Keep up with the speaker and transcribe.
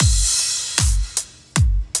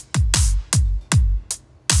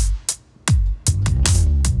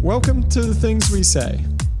Welcome to The Things We Say.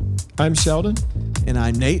 I'm Sheldon. And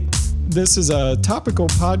I'm Nate. This is a topical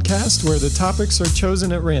podcast where the topics are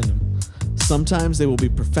chosen at random. Sometimes they will be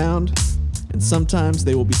profound, and sometimes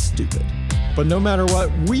they will be stupid. But no matter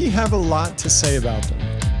what, we have a lot to say about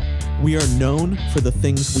them. We are known for the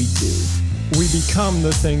things we do. We become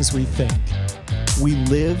the things we think. We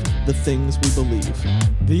live the things we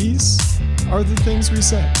believe. These are the things we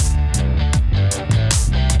say.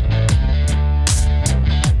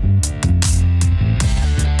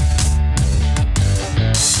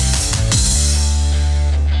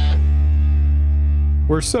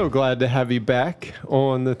 We're so glad to have you back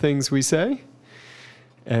on The Things We Say.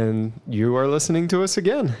 And you are listening to us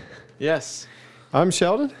again. Yes. I'm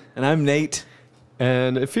Sheldon. And I'm Nate.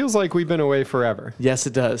 And it feels like we've been away forever. Yes,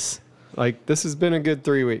 it does. Like, this has been a good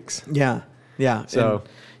 3 weeks. Yeah. So,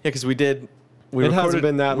 because we did. It hasn't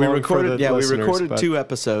been that long for the listeners, we recorded 2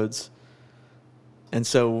 episodes. And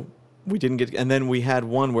so we didn't get. And then we had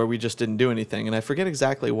one where we just didn't do anything. And I forget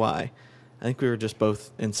exactly why. I think we were just both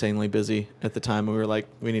insanely busy at the time. We were like,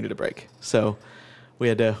 we needed a break. So we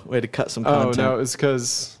had to cut some content. Oh, no, it's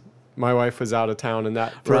because my wife was out of town, and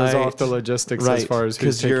that throws off the logistics as far as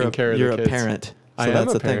who's taking care of the kids. You're a parent. So I am that's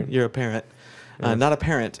a the parent. thing. You're a parent. Yeah. Not a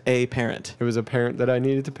parent, a parent. It was a parent that I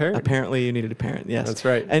needed to parent. Apparently you needed a parent, yes. That's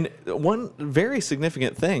right. And one very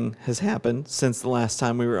significant thing has happened since the last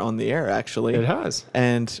time we were on the air, actually. It has.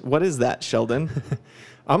 And what is that, Sheldon?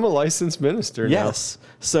 I'm a licensed minister now. Yes.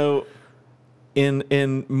 So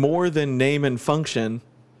in more than name and function,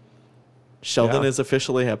 Sheldon is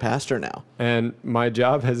officially a pastor now. And my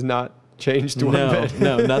job has not changed one bit.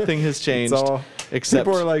 No, nothing has changed. It's all, except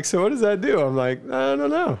people are like, so what does that do? I'm like, I don't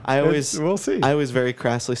know. We'll see. I always very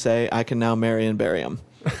crassly say, I can now marry and bury him.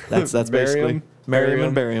 That's basically marry him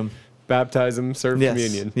and bury him. Baptize him, serve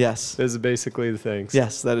communion. Yes. Those are basically the things.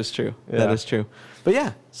 Yes, that is true. Yeah. That is true. But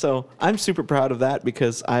yeah, so I'm super proud of that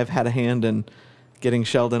because I've had a hand in getting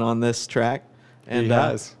Sheldon on this track. And, he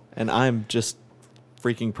has. And I'm just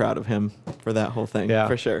freaking proud of him for that whole thing,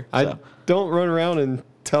 for sure. I don't run around and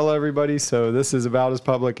tell everybody, so this is about as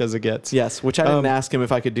public as it gets. Yes, which I didn't ask him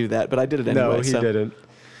if I could do that, but I did it anyway. No, he didn't.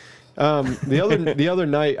 The other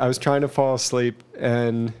night, I was trying to fall asleep,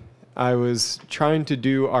 and I was trying to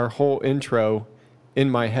do our whole intro in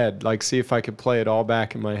my head, like see if I could play it all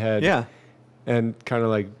back in my head. Yeah. And kind of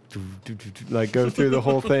like go through the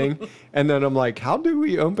whole thing. And then I'm like, how do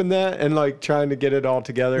we open that? And like trying to get it all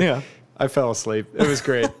together. Yeah. I fell asleep. It was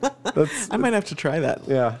great. I might have to try that.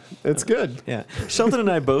 Yeah, it's good. Yeah. Sheldon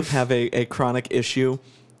and I both have a chronic issue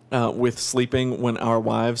with sleeping when our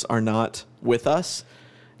wives are not with us.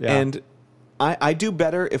 Yeah. And I do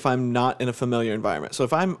better if I'm not in a familiar environment. So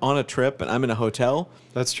if I'm on a trip and I'm in a hotel,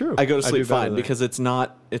 that's true. I go to sleep fine because it's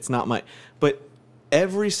not my. But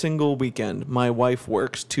every single weekend, my wife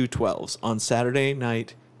works 2/12s on Saturday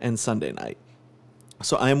night and Sunday night.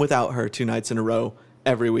 So I am without her 2 nights in a row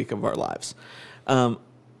every week of our lives.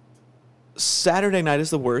 Saturday night is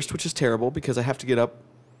the worst, which is terrible because I have to get up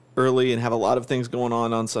early and have a lot of things going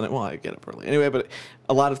on Sunday. Well, I get up early anyway, but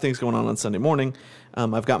a lot of things going on Sunday morning.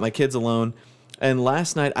 I've got my kids alone. And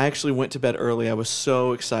last night, I actually went to bed early. I was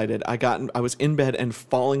so excited. I was in bed and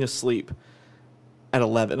falling asleep at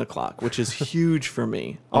 11 o'clock, which is huge for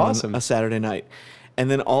me on a Saturday night. And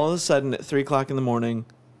then all of a sudden, at 3 o'clock in the morning,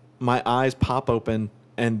 my eyes pop open,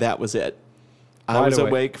 and that was it. I was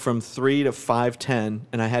awake from 3 to 5:10,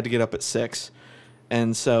 and I had to get up at 6.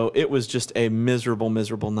 And so it was just a miserable,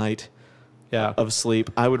 miserable night of sleep.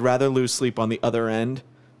 I would rather lose sleep on the other end.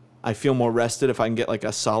 I feel more rested if I can get like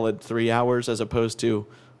a solid 3 hours as opposed to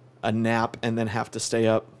a nap and then have to stay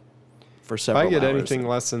up for several hours. If I get anything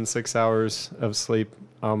less than 6 hours of sleep,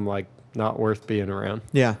 I'm like not worth being around.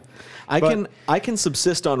 Yeah. I can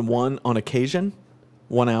subsist on one on occasion,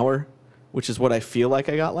 1 hour, which is what I feel like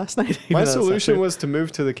I got last night. My solution was to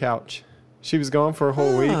move to the couch. She was gone for a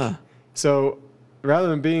whole week. So rather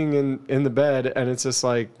than being in the bed and it's just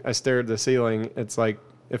like I stare at the ceiling, it's like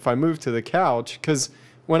if I move to the couch, because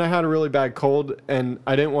when I had a really bad cold and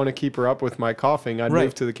I didn't want to keep her up with my coughing, I'd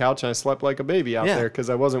move to the couch and I slept like a baby out there because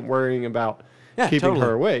I wasn't worrying about keeping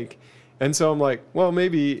her awake. And so I'm like, well,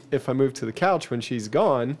 maybe if I move to the couch when she's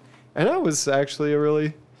gone, and that was actually a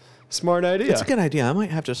really smart idea. It's a good idea. I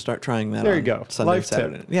might have to start trying that. There you go. Sunday, Life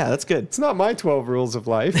Saturday. tip. Yeah, that's good. It's not my 12 rules of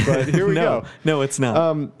life, but here we go. No, it's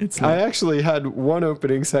not. It's not. I actually had one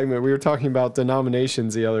opening segment. We were talking about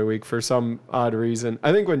denominations the other week for some odd reason.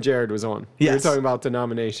 I think when Jared was on, we were talking about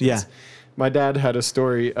denominations. Yeah. My dad had a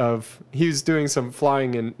story of, he was doing some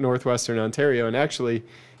flying in northwestern Ontario, and actually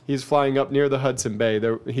He's flying up near the Hudson Bay.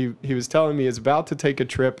 He was telling me he's about to take a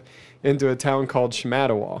trip into a town called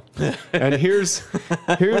Shamattawa. And here's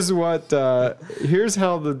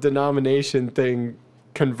how the denomination thing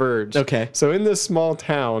converged. Okay. So in this small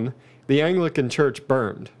town, the Anglican church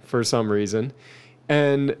burned for some reason.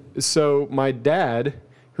 And so my dad,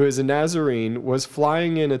 who is a Nazarene, was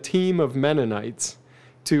flying in a team of Mennonites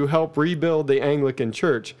to help rebuild the Anglican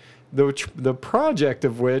church, the project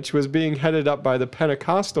of which was being headed up by the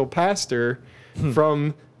Pentecostal pastor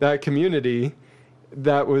from that community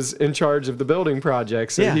that was in charge of the building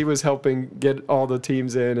project. So he was helping get all the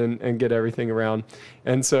teams in and get everything around.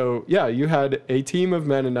 And so, you had a team of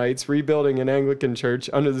Mennonites rebuilding an Anglican church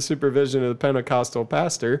under the supervision of the Pentecostal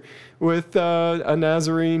pastor with a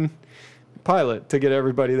Nazarene pilot to get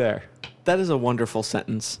everybody there. That is a wonderful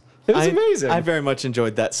sentence. It was amazing. I very much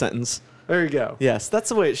enjoyed that sentence. There you go. Yes, that's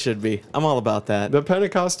the way it should be. I'm all about that. The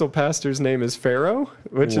Pentecostal pastor's name is Pharaoh,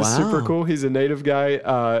 which is super cool. He's a native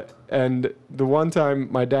guy. And the one time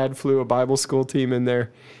my dad flew a Bible school team in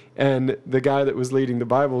there, and the guy that was leading the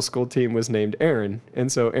Bible school team was named Aaron. And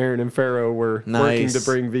so Aaron and Pharaoh were working to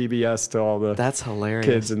bring VBS to all the That's hilarious.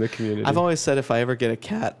 kids in the community. I've always said if I ever get a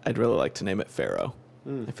cat, I'd really like to name it Pharaoh.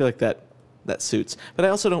 I feel like that suits. But I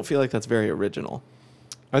also don't feel like that's very original.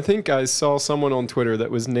 I think I saw someone on Twitter that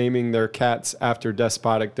was naming their cats after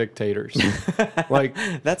despotic dictators. Like,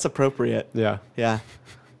 that's appropriate. Yeah. Yeah.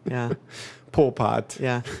 Yeah. Pol Pot.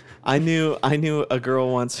 Yeah. I knew a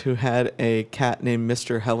girl once who had a cat named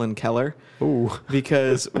Mr. Helen Keller. Ooh.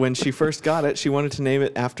 Because when she first got it, she wanted to name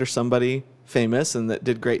it after somebody famous and that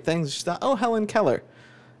did great things. She thought, oh, Helen Keller.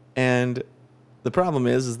 And the problem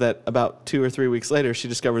is that about 2 or 3 weeks later, she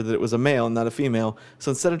discovered that it was a male and not a female.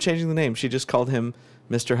 So instead of changing the name, she just called him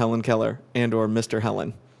Mr. Helen Keller and or Mr.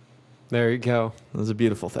 Helen. There you go. It was a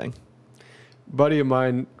beautiful thing. Buddy of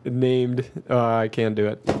mine named, I can't do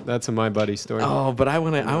it. That's a My Buddy story. Oh, but I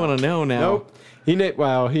want to know now. Nope. He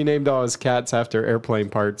named all his cats after airplane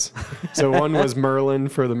parts. So one was Merlin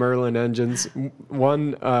for the Merlin engines.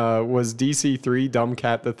 One was DC-3, Dumb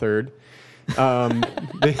Cat the Third.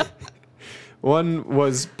 One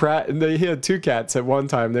was Pratt. He had 2 cats at one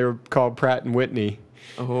time. They were called Pratt and Whitney.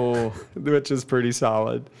 Oh, which is pretty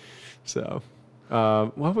solid. So,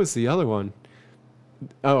 what was the other one?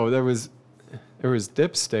 Oh, there was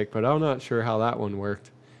Dipstick, but I'm not sure how that one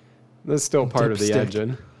worked. That's still part of the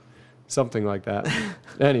engine. Something like that.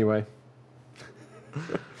 Anyway. All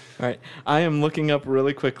right. I am looking up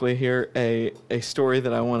really quickly here a story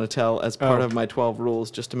that I want to tell as part of my 12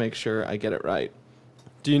 rules just to make sure I get it right.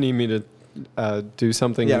 Do you need me to do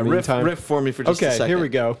something in the meantime? Riff for me for just a second. Okay, here we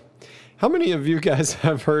go. How many of you guys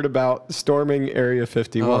have heard about storming Area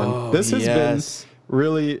 51? Oh, this has been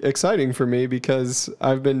really exciting for me because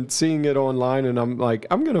I've been seeing it online and I'm like,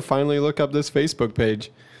 I'm going to finally look up this Facebook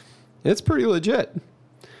page. It's pretty legit.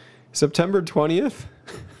 September 20th,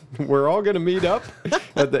 we're all going to meet up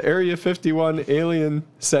at the Area 51 Alien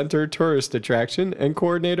Center tourist attraction and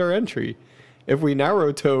coordinate our entry. If we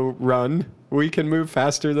Naruto run, we can move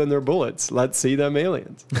faster than their bullets. Let's see them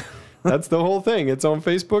aliens. That's the whole thing. It's on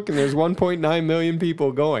Facebook, and there's 1.9 million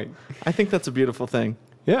people going. I think that's a beautiful thing.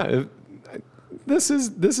 Yeah, this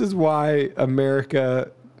is why America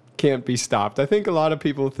can't be stopped. I think a lot of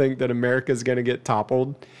people think that America is going to get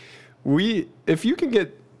toppled. If you can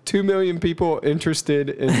get 2 million people interested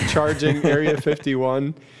in charging Area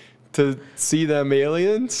 51 to see them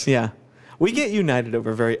aliens. Yeah. We get united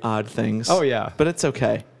over very odd things. Oh, yeah. But it's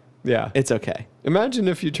okay. Yeah. It's okay. Imagine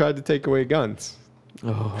if you tried to take away guns.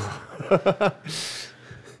 Oh.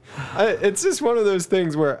 It's just one of those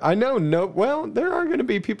things where I know there are going to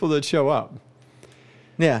be people that show up.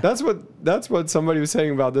 Yeah. That's what somebody was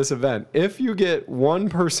saying about this event. If you get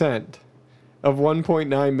 1% of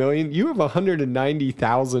 1.9 million, you have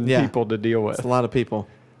 190,000 people to deal with. That's a lot of people.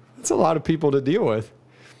 That's a lot of people to deal with.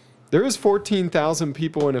 There is 14,000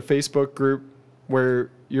 people in a Facebook group where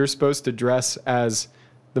you're supposed to dress as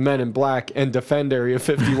the Men in Black and defend Area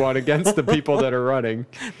 51 against the people that are running.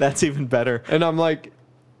 That's even better. And I'm like,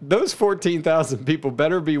 those 14,000 people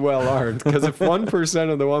better be well armed, because if 1%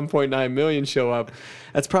 of the 1.9 million show up,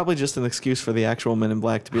 that's probably just an excuse for the actual Men in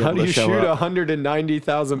Black to be able to show up. How do you shoot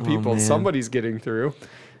 190,000 people? Somebody's getting through.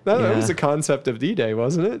 That was the concept of D-Day,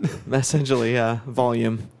 wasn't it? Essentially,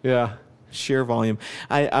 volume. Yeah. Sheer volume.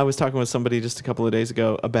 I was talking with somebody just a couple of days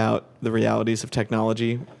ago about the realities of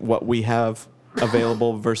technology, what we have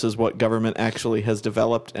available versus what government actually has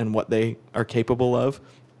developed and what they are capable of.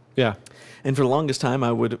 Yeah. And for the longest time,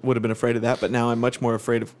 I would have been afraid of that, but now I'm much more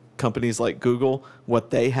afraid of companies like Google,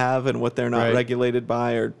 what they have and what they're not Right. regulated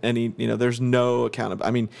by, or any, there's no accountability.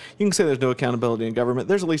 I mean, you can say there's no accountability in government.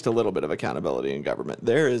 There's at least a little bit of accountability in government.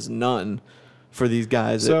 There is none for these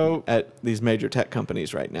guys So- at these major tech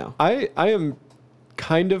companies right now. I am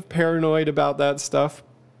kind of paranoid about that stuff,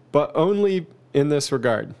 but only in this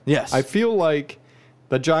regard. Yes. I feel like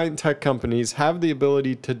the giant tech companies have the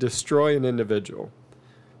ability to destroy an individual.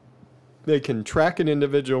 They can track an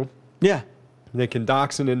individual. Yeah. They can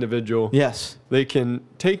dox an individual. Yes. They can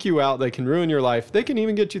take you out. They can ruin your life. They can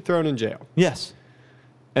even get you thrown in jail. Yes.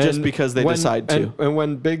 Just because they decide to. And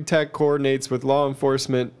when big tech coordinates with law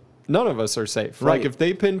enforcement, none of us are safe. Right. Like if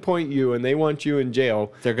they pinpoint you and they want you in jail, you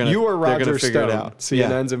are they're gonna Roger figure it Stone. out.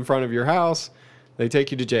 CNN's in front of your house. They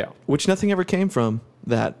take you to jail. Which nothing ever came from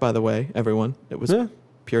that, by the way, everyone. It was Yeah.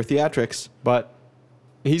 pure theatrics. But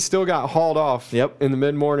he still got hauled off Yep. in the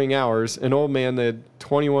mid-morning hours. An old man that had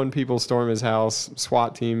 21 people storm his house,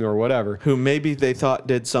 SWAT team or whatever. Who maybe they thought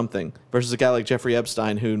did something, versus a guy like Jeffrey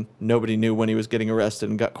Epstein, who nobody knew when he was getting arrested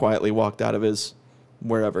and got quietly walked out of his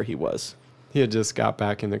wherever he was. He had just got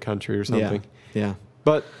back in the country or something. Yeah.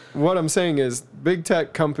 But what I'm saying is big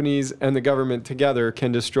tech companies and the government together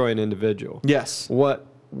can destroy an individual. Yes. What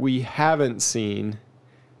we haven't seen,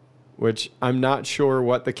 which I'm not sure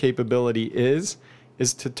what the capability is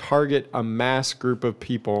to target a mass group of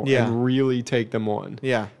people Yeah. and really take them on.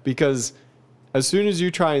 Yeah. Because as soon as you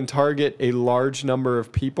try and target a large number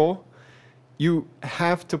of people, you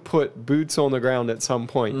have to put boots on the ground at some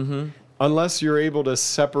point. Mm-hmm. Unless you're able to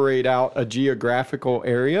separate out a geographical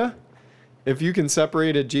area. If you can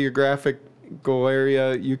separate a geographical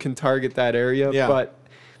area, you can target that area. Yeah. But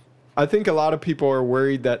I think a lot of people are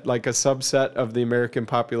worried that like a subset of the American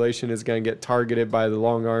population is going to get targeted by the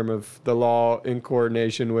long arm of the law in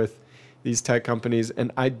coordination with these tech companies.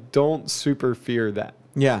 And I don't super fear that.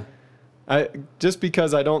 Yeah. Just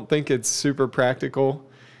because I don't think it's super practical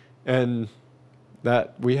and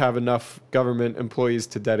that we have enough government employees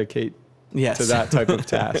to dedicate Yes. to that type of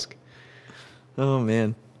task. Oh,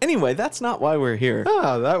 man. Anyway, that's not why we're here.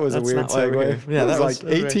 Oh, that was That's a weird not why we're segue. here. Yeah, that that was was-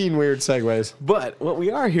 like 18 weird segues. But what we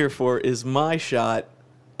are here for is my shot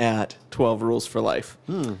at 12 Rules for Life.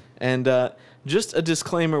 And just a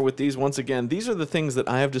disclaimer with these, once again, these are the things that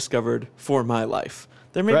I have discovered for my life.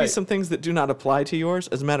 There may be Right. some things that do not apply to yours.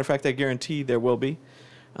 As a matter of fact, I guarantee there will be.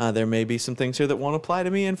 There may be some things here that won't apply to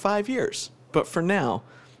me in 5 years. But for now,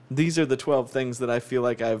 these are the 12 things that I feel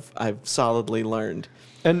like I've solidly learned.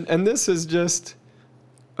 And this is just,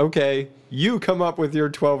 okay, you come up with your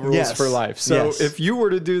 12 rules Yes. for life. So Yes. if you were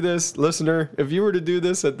to do this, listener, if you were to do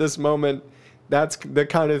this at this moment, that's the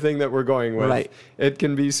kind of thing that we're going with. Right. It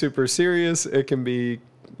can be super serious. It can be,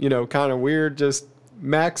 kind of weird. Just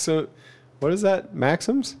what is that?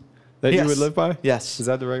 Maxims that you would Yes. live by? Yes. Is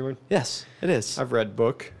that the right word? Yes, it is. I've read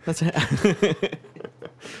book. That's it.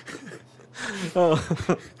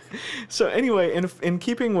 So anyway, in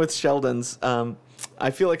keeping with Sheldon's, I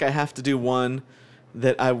feel like I have to do one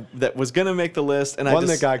that was gonna make the list, and One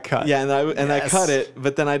that got cut. Yeah, and I Yes. cut it,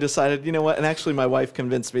 but then I decided, you know what? And actually, my wife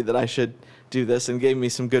convinced me that I should do this and gave me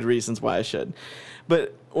some good reasons why I should.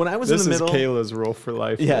 But when I was This in the is middle, Kayla's rule for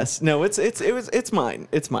life. yes, no, it's mine.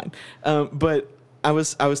 It's mine. But I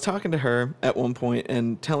was talking to her at one point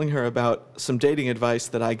and telling her about some dating advice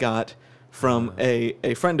that I got from a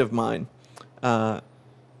friend of mine.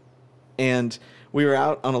 And we were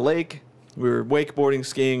out on a lake. We were wakeboarding,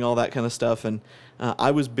 skiing, all that kind of stuff. And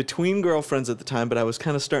I was between girlfriends at the time, but I was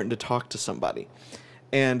kind of starting to talk to somebody.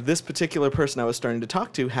 And this particular person I was starting to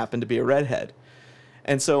talk to happened to be a redhead.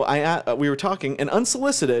 And so we were talking, and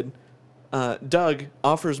unsolicited, Doug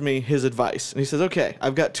offers me his advice. And he says, okay,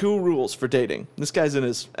 I've got 2 rules for dating. This guy's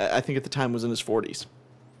I think at the time was in his 40s.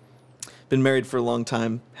 Been married for a long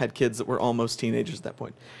time, had kids that were almost teenagers at that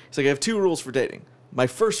point. He's like, I have 2 rules for dating. My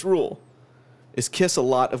first rule is kiss a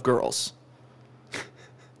lot of girls.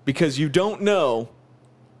 Because you don't know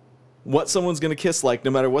what someone's going to kiss like, no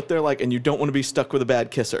matter what they're like, and you don't want to be stuck with a bad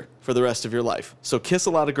kisser for the rest of your life. So kiss a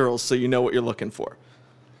lot of girls so you know what you're looking for.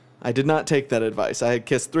 I did not take that advice. I had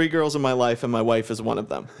kissed 3 girls in my life, and my wife is one of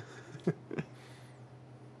them.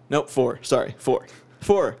 Nope, 4. Sorry, 4.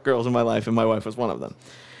 4 girls in my life, and my wife was one of them.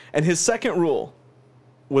 And his second rule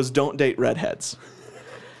was don't date redheads.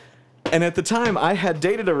 And at the time, I had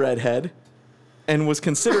dated a redhead and was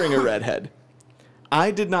considering a redhead.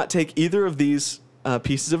 I did not take either of these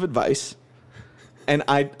pieces of advice, and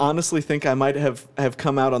I honestly think I might have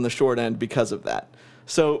come out on the short end because of that.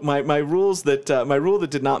 So my rule that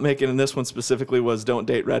did not make it in this one specifically was don't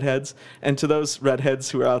date redheads. And to those redheads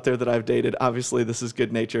who are out there that I've dated, obviously this is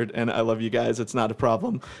good natured, and I love you guys. It's not a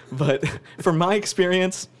problem. But from my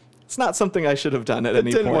experience, It's not something I should have done at any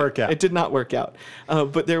point. It didn't work out. It did not work out.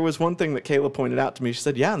 But there was one thing that Kayla pointed out to me. She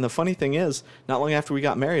said, yeah, and the funny thing is, not long after we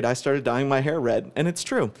got married, I started dyeing my hair red. And it's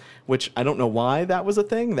true, which I don't know why that was a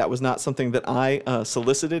thing. That was not something that I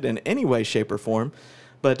solicited in any way, shape, or form.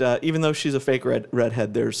 But even though she's a fake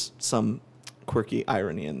redhead, there's some quirky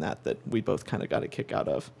irony in that we both kind of got a kick out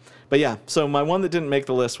of. But yeah, so my one that didn't make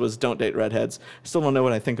the list was don't date redheads. I still don't know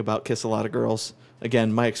what I think about kiss a lot of girls.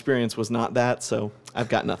 Again, my experience was not that, so I've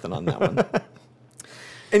got nothing on that one.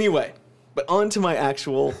 Anyway, but on to my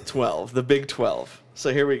actual 12, the big 12.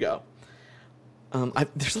 So here we go.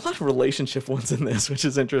 There's a lot of relationship ones in this, which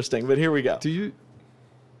is interesting, but here we go.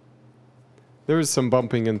 There was some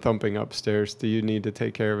bumping and thumping upstairs. Do you need to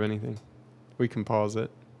take care of anything? We can pause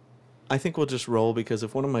it. I think we'll just roll because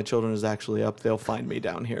if one of my children is actually up, they'll find me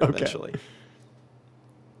down here eventually.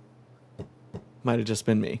 Might have just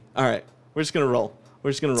been me. All right. We're just going to roll.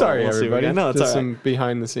 Sorry, everybody. No, it's just all right. Some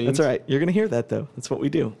behind the scenes. That's all right. You're going to hear that, though. That's what we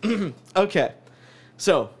do. Okay.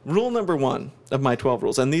 So, rule number 1 of my 12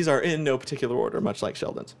 rules, and these are in no particular order, much like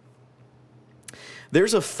Sheldon's.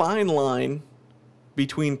 There's a fine line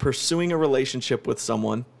between pursuing a relationship with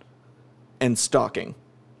someone and stalking.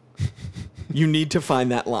 You need to find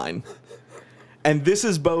that line. And this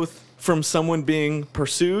is both from someone being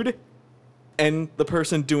pursued and the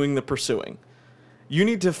person doing the pursuing. You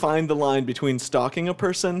need to find the line between stalking a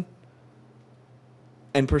person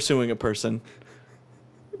and pursuing a person.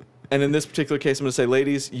 And in this particular case, I'm going to say,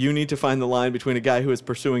 ladies, you need to find the line between a guy who is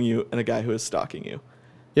pursuing you and a guy who is stalking you.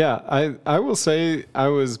 Yeah, I will say I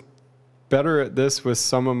was better at this with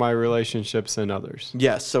some of my relationships than others.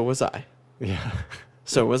 Yes, so was I. Yeah.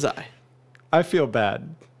 So was I. I feel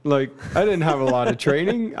bad. Like, I didn't have a lot of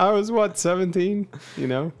training. I was, 17? You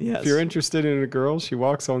know? Yes. If you're interested in a girl, she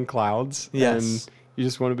walks on clouds. Yes. And you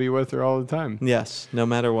just want to be with her all the time. Yes, no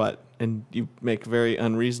matter what. And you make very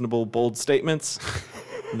unreasonable, bold statements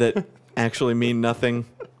that actually mean nothing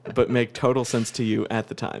but make total sense to you at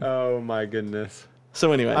the time. Oh, my goodness.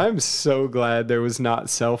 So anyway. I'm so glad there was not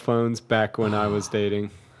cell phones back when I was dating.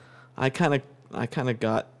 I kind of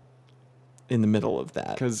got in the middle of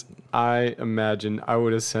that. Because I imagine I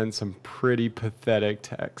would have sent some pretty pathetic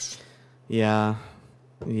texts. Yeah.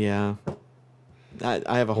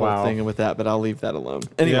 I have a whole thing with that, but I'll leave that alone.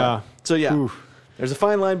 Anyway, yeah. So yeah, Oof. There's a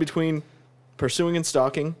fine line between pursuing and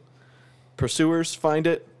stalking. Pursuers find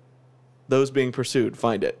it. Those being pursued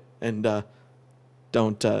find it. And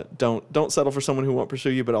don't settle for someone who won't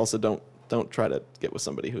pursue you, but also don't try to get with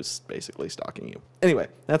somebody who's basically stalking you. Anyway,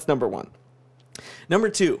 that's number 1. Number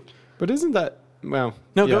 2. But isn't that... Well,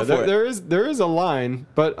 no, go for it. There is a line,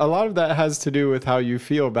 but a lot of that has to do with how you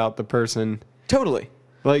feel about the person. Totally.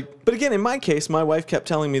 Like, but again, in my case, my wife kept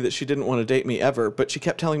telling me that she didn't want to date me ever, but she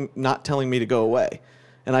kept not telling me to go away.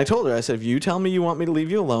 And I told her, I said, if you tell me you want me to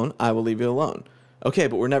leave you alone, I will leave you alone. Okay,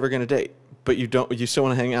 but we're never going to date. But you still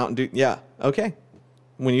want to hang out and do, yeah, okay.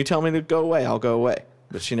 When you tell me to go away, I'll go away.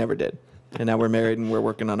 But she never did. And now we're married and we're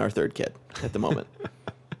working on our 3rd kid at the moment.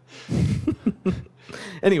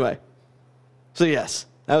 Anyway, so yes,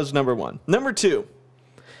 that was number 1. Number 2,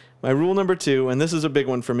 my rule number 2, and this is a big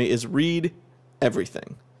one for me, is read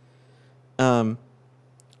everything. Read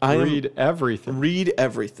everything. Read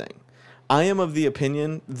everything. I am of the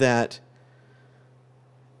opinion that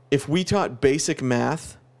if we taught basic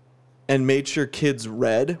math and made sure kids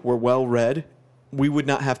were well read, we would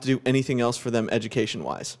not have to do anything else for them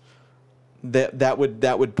education-wise. That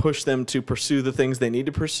would push them to pursue the things they need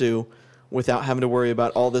to pursue without having to worry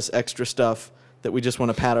about all this extra stuff that we just want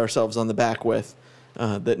to pat ourselves on the back with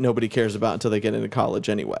that nobody cares about until they get into college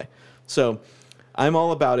anyway. So I'm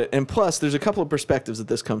all about it. And plus, there's a couple of perspectives that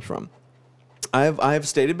this comes from. I have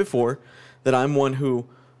stated before that I'm one who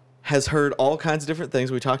has heard all kinds of different things.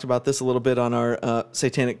 We talked about this a little bit on our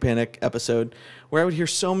Satanic Panic episode, where I would hear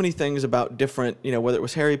so many things about different, whether it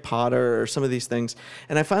was Harry Potter or some of these things.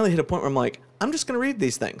 And I finally hit a point where I'm like, I'm just going to read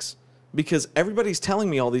these things because everybody's telling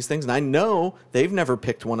me all these things. And I know they've never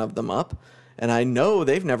picked one of them up. And I know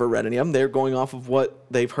they've never read any of them. They're going off of what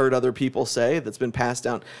they've heard other people say that's been passed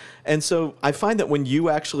down. And so I find that when you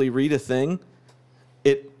actually read a thing,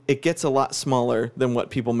 it gets a lot smaller than what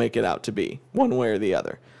people make it out to be, one way or the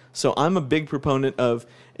other. So I'm a big proponent of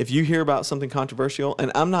if you hear about something controversial,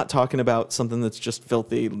 and I'm not talking about something that's just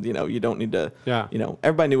filthy, you don't need to,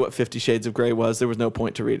 everybody knew what 50 Shades of Grey was. There was no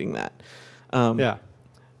point to reading that.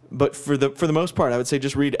 But for the most part, I would say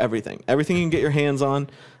just read everything. Everything you can get your hands on,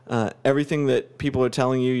 everything that people are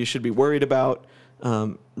telling you should be worried about.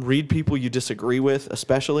 Read people you disagree with,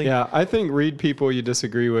 especially. Yeah, I think read people you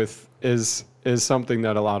disagree with is something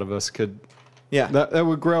that a lot of us could... Yeah. That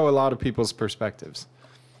would grow a lot of people's perspectives.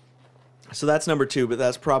 So that's number 2, but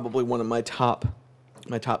that's probably one of my top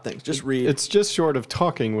things. Just read. It's just short of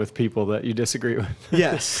talking with people that you disagree with.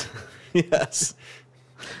 Yes. Yes.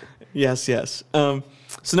 Yes. So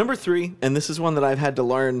number 3, and this is one that I've had to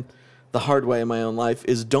learn the hard way in my own life,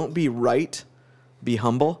 is don't be right, be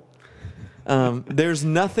humble. There's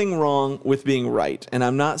nothing wrong with being right. And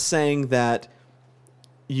I'm not saying that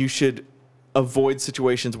you should avoid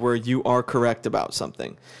situations where you are correct about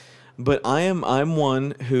something. But I'm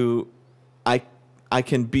one who I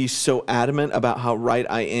can be so adamant about how right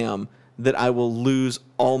I am that I will lose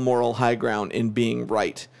all moral high ground in being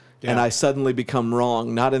right. Yeah. And I suddenly become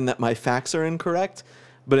wrong, not in that my facts are incorrect,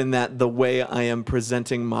 but in that the way I am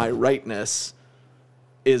presenting my rightness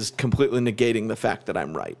is completely negating the fact that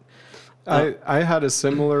I'm right. I had a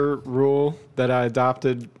similar rule that I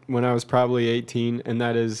adopted when I was probably 18, and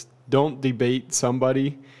that is don't debate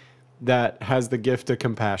somebody that has the gift of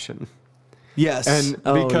compassion. Yes. And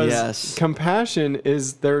because compassion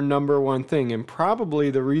is their number one thing. And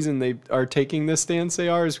probably the reason they are taking this stance they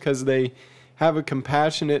are is because they have a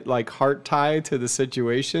compassionate heart tie to the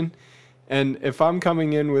situation. And if I'm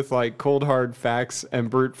coming in with cold hard facts and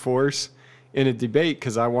brute force in a debate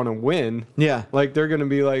because I want to win, they're going to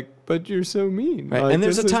be like, but you're so mean. Right. And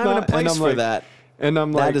there's a time and a place for that. And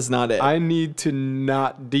I'm that is not it. I need to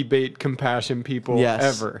not debate compassion people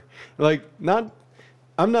ever.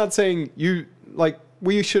 I'm not saying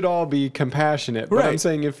we should all be compassionate, but I'm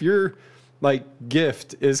saying if your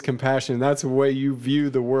gift is compassion, that's the way you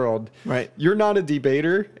view the world. Right. You're not a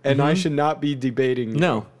debater, and I should not be debating you.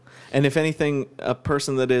 No. And if anything, a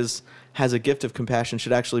person that has a gift of compassion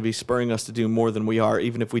should actually be spurring us to do more than we are,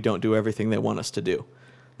 even if we don't do everything they want us to do.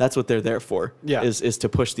 That's what they're there for. Yeah. Is to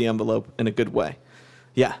push the envelope in a good way.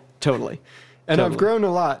 Yeah, totally. And I've grown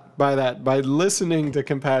a lot by listening to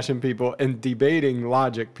compassion people and debating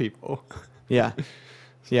logic people. Yeah.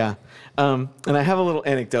 And I have a little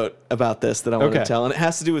anecdote about this that I want to tell, and it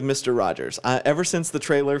has to do with Mr. Rogers. Ever since the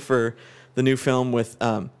trailer for the new film with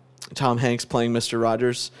Tom Hanks playing Mr.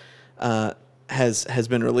 Rogers has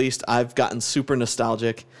been released, I've gotten super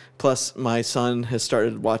nostalgic. Plus, my son has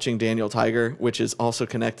started watching Daniel Tiger, which is also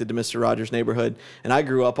connected to Mr. Rogers' Neighborhood, and I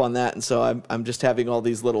grew up on that, and so I'm just having all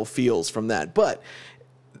these little feels from that. But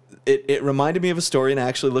it reminded me of a story, and I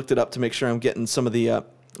actually looked it up to make sure I'm getting some of the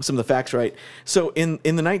facts right. So in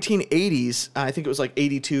the 1980s, I think it was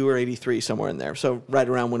 82 or 83, somewhere in there. So right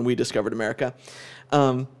around when we discovered America.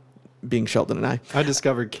 Being Sheldon and I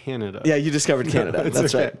discovered Canada. Yeah, you discovered Canada.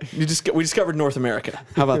 That's okay. Right. We discovered North America.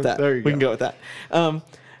 How about that? There you go. We can go with that.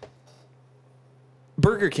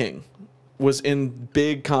 Burger King was in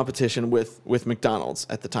big competition with McDonald's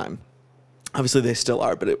at the time. Obviously, they still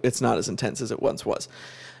are, but it's not as intense as it once was.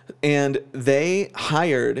 And they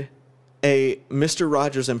hired a Mr.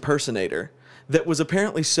 Rogers impersonator that was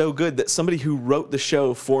apparently so good that somebody who wrote the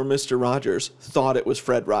show for Mr. Rogers thought it was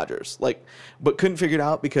Fred Rogers, but couldn't figure it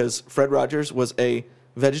out because Fred Rogers was a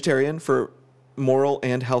vegetarian for moral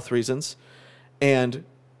and health reasons, and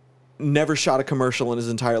never shot a commercial in his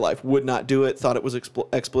entire life. Would not do it. Thought it was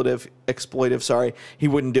exploitive. Sorry, he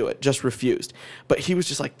wouldn't do it. Just refused. But he was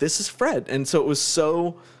just like, this is Fred, and so it was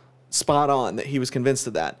so spot on that he was convinced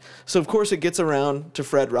of that. So of course it gets around to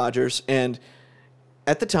Fred Rogers, and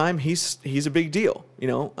at the time he's a big deal.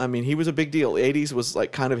 He was a big deal. The 80s was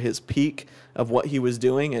kind of his peak of what he was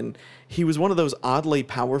doing, and he was one of those oddly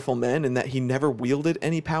powerful men in that he never wielded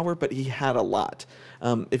any power, but he had a lot.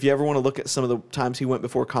 If you ever want to look at some of the times he went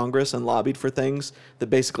before Congress and lobbied for things that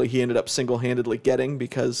basically he ended up single-handedly getting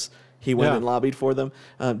because he went and lobbied for them.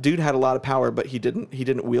 Dude had a lot of power, but he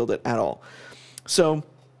didn't wield it at all. So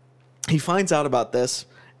he finds out about this,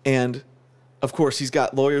 and of course he's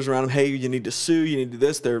got lawyers around him. Hey, you need to sue. You need to do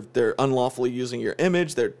this. They're unlawfully using your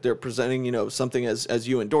image. They're presenting something as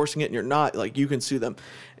you endorsing it, and you're not. You can sue them.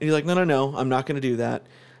 And he's like, no, I'm not going to do that.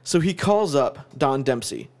 So he calls up Don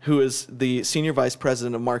Dempsey, who is the senior vice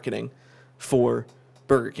president of marketing for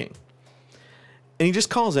Burger King, and he just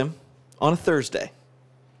calls him on a Thursday,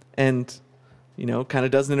 and kind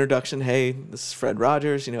of does an introduction. Hey, this is Fred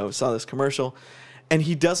Rogers. Saw this commercial, and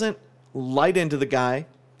he doesn't light into the guy.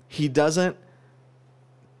 He doesn't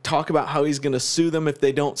talk about how he's going to sue them if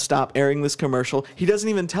they don't stop airing this commercial. He doesn't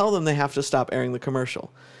even tell them they have to stop airing the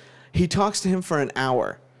commercial. He talks to him for an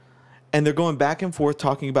hour, and they're going back and forth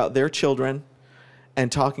talking about their children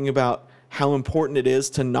and talking about how important it is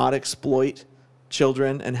to not exploit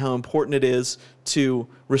children and how important it is to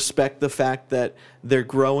respect the fact that they're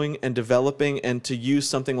growing and developing, and to use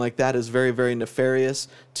something like that as very, very nefarious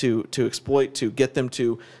to exploit, to get them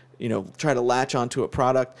to try to latch onto a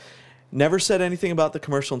product. Never said anything about the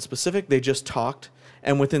commercial in specific. They just talked.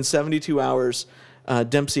 And within 72 hours,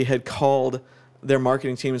 Dempsey had called their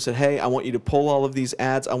marketing team and said, hey, I want you to pull all of these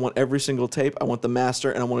ads. I want every single tape. I want the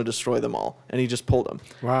master, and I want to destroy them all. And he just pulled them.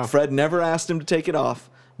 Wow. Fred never asked him to take it off,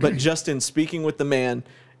 but just in speaking with the man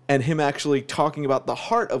and him actually talking about the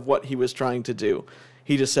heart of what he was trying to do,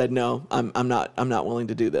 he just said, no, I'm not willing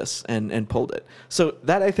to do this, and pulled it. So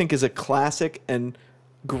that, I think, is a classic and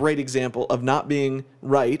great example of not being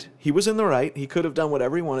right. He was in the right. He could have done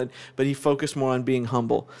whatever he wanted, but he focused more on being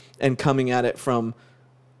humble and coming at it from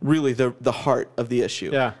really the heart of the issue.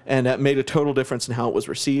 Yeah. And that made a total difference in how it was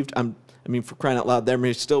received. I mean, for crying out loud, there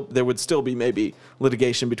would still be maybe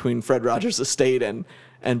litigation between Fred Rogers' estate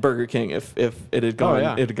and Burger King if it had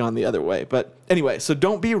gone it had gone the other way. But anyway, so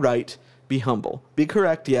don't be right, be humble. Be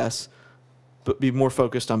correct, yes, but be more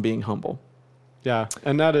focused on being humble. Yeah,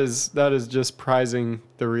 and that is just prizing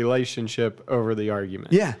the relationship over the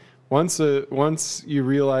argument. Yeah. Once you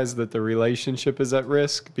realize that the relationship is at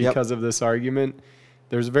risk because of this argument,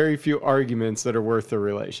 there's very few arguments that are worth the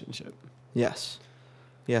relationship. Yes.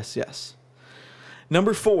 Yes, yes.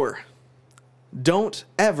 Number 4, don't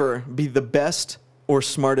ever be the best or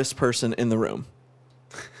smartest person in the room.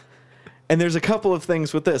 And there's a couple of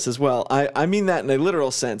things with this as well. I mean that in a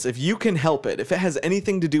literal sense. If you can help it, if it has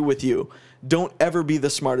anything to do with you, don't ever be the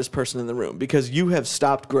smartest person in the room, because you have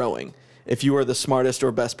stopped growing if you are the smartest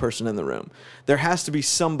or best person in the room. There has to be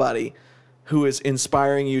somebody who is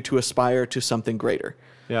inspiring you to aspire to something greater.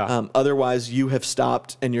 Yeah. Otherwise, you have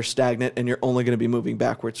stopped and you're stagnant and you're only going to be moving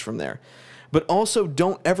backwards from there. But also,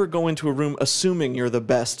 don't ever go into a room assuming you're the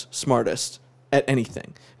best, smartest at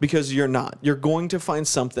anything, because you're not. You're going to find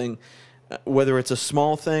something, whether it's a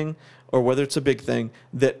small thing or whether it's a big thing,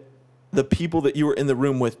 that the people that you were in the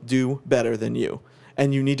room with do better than you.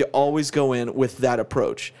 And you need to always go in with that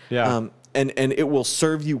approach. Yeah. And it will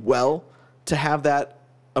serve you well to have that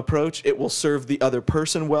approach. It will serve the other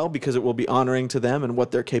person well because it will be honoring to them and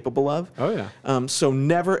what they're capable of. Oh, yeah. So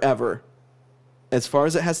never, ever, as far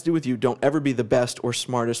as it has to do with you, don't ever be the best or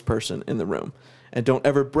smartest person in the room. And don't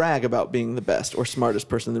ever brag about being the best or smartest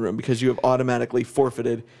person in the room, because you have automatically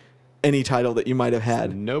forfeited any title that you might have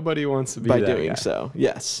had. Nobody wants to be by that doing guy. so.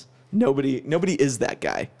 Yes. Nobody is that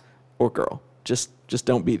guy or girl. Just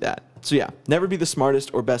don't be that. So yeah, never be the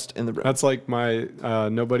smartest or best in the room. That's like my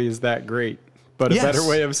nobody is that great, but Yes. a better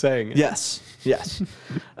way of saying it. Yes. Yes.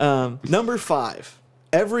 Number 5,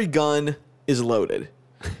 every gun is loaded.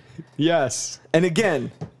 Yes. And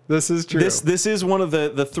again, This is true. This is one of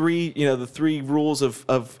the three rules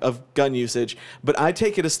of gun usage, but I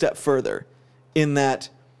take it a step further in that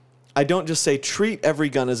I don't just say treat every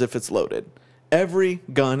gun as if it's loaded. Every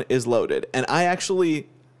gun is loaded, and I actually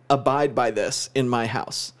abide by this in my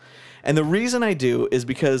house. And the reason I do is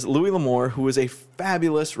because Louis L'Amour, who is a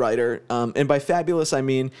fabulous writer, and by fabulous I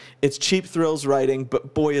mean it's cheap thrills writing,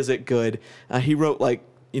 but boy is it good. He wrote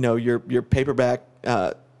your paperback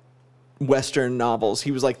Western novels.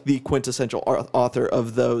 He was like the quintessential author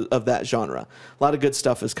of that genre. A lot of good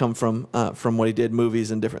stuff has come from what he did,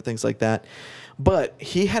 movies and different things like that. But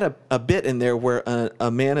he had a bit in there where a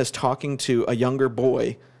man is talking to a younger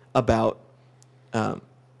boy about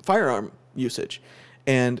firearm usage,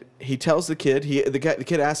 and he tells the kid. The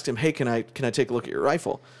kid asks him, "Hey, can I take a look at your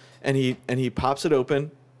rifle?" And he pops it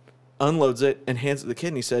open, unloads it, and hands it to the kid.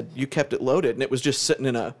 And he said, "You kept it loaded, and it was just sitting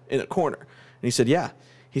in a corner." And he said, "Yeah."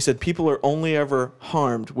 He said, "People are only ever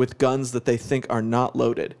harmed with guns that they think are not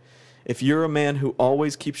loaded. If you're a man who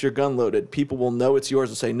always keeps your gun loaded, people will know it's yours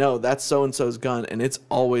and say, no, that's so-and-so's gun, and it's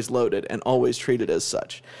always loaded and always treated as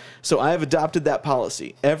such." So I have adopted that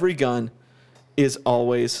policy. Every gun is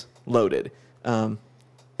always loaded.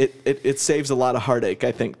 It saves a lot of heartache,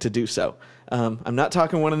 I think, to do so. I'm not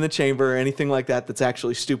talking one in the chamber or anything like that that's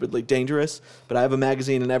actually stupidly dangerous, but I have a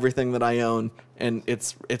magazine in everything that I own, and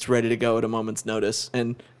it's ready to go at a moment's notice,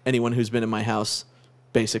 and anyone who's been in my house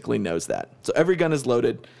basically knows that. So every gun is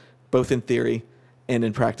loaded, both in theory and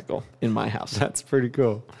in practical, in my house. That's pretty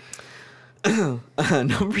cool.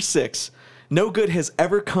 Number 6, no good has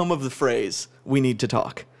ever come of the phrase, "we need to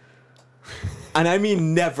talk." And I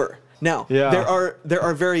mean never. Now, there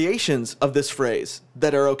are variations of this phrase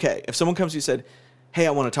that are okay. If someone comes to you and said, "Hey,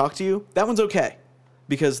 I want to talk to you," that one's okay,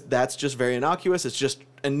 because that's just very innocuous. It's just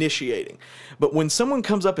initiating. But when someone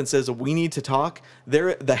comes up and says, "We need to talk,"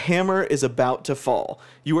 the hammer is about to fall.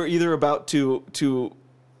 You are either about to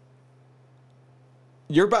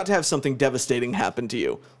you're about to have something devastating happen to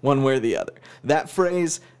you, one way or the other. That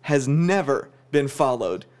phrase has never been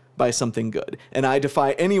followed by something good. And I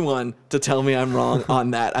defy anyone to tell me I'm wrong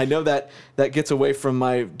on that. I know that gets away from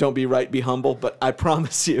my don't be right, be humble, but I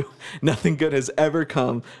promise you, nothing good has ever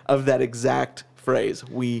come of that exact phrase.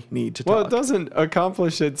 We need to talk. Well, it doesn't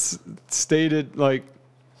accomplish its stated, like,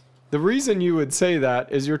 the reason you would say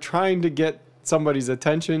that is you're trying to get somebody's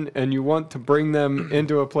attention and you want to bring them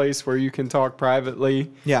into a place where you can talk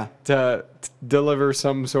privately Yeah. to deliver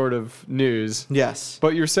some sort of news. Yes.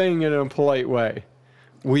 But you're saying it in a polite way.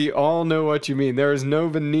 We all know what you mean. There is no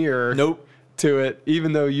veneer Nope. to it,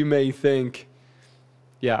 even though you may think,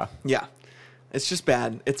 yeah. Yeah. It's just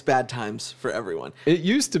bad. It's bad times for everyone. It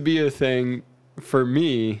used to be a thing for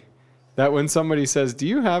me that when somebody says, "Do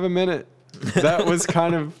you have a minute?" that was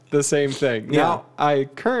kind of the same thing. Yeah. Now, I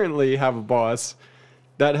currently have a boss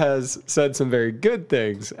that has said some very good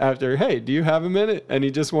things after, "Hey, do you have a minute?" And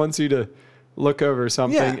he just wants you to look over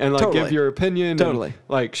something Yeah, and like totally. give your opinion Totally. and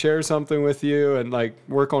like share something with you and like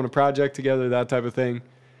work on a project together, that type of thing.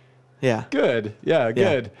 Yeah. Good. Yeah,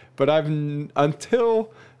 good. But I've until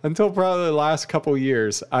probably the last couple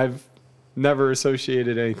years, I've never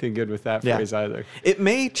associated anything good with that Yeah. phrase either. It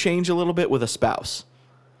may change a little bit with a spouse.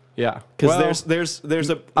 Yeah. Because there's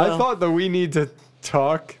a... I well, thought the "we need to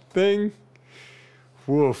talk" thing.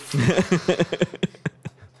 Woof.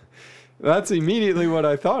 That's immediately what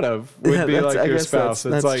I thought of. Would be that's- like I your guess spouse.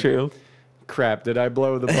 That's It's like, true. crap, did I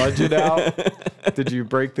blow the budget out? Did you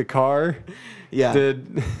break the car? Yeah.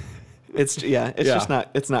 Did It's Yeah. just not.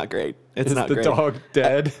 It's not great. It's is not the great. dog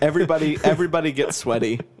dead? Everybody gets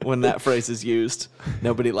sweaty when that phrase is used.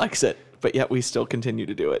 Nobody likes it, but yet we still continue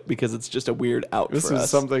to do it because it's just a weird out This for is us.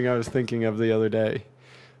 something I was thinking of the other day.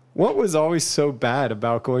 What was always so bad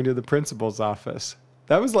about going to the principal's office?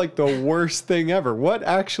 That was like the worst thing ever. What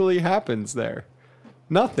actually happens there?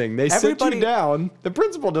 Nothing. They sit Everybody- you down. The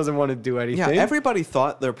principal doesn't want to do Yeah, anything. everybody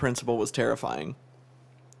thought their principal was terrifying.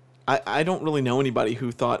 I don't really know anybody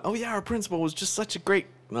who thought, oh yeah, our principal was just such a great...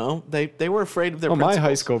 No, they were afraid of their Oh, my principals.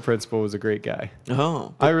 high school principal was a great guy.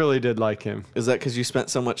 Oh. I really did like him. Is that because you spent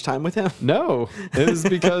so much time with him? No, it was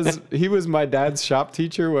because he was my dad's shop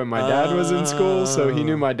teacher when my dad was in school, so he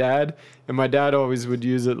knew my dad, and my dad always would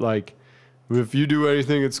use it like, if you do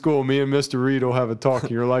anything at school, me and Mr. Reed will have a talk,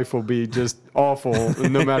 and your life will be just awful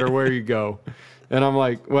no matter where you go. And I'm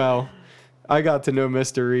like, well, I got to know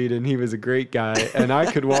Mr. Reed, and he was a great guy, and I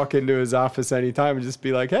could walk into his office anytime and just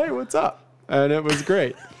be like, hey, what's up? And it was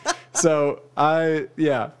great. So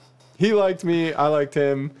he liked me, I liked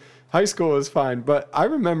him. High school was fine, but I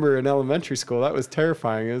remember in elementary school, that was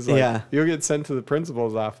terrifying. It was like, Yeah. you'll get sent to the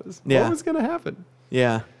principal's office. Yeah. What was going to happen?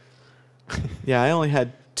 Yeah. Yeah, I only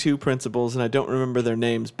had 2 principals, and I don't remember their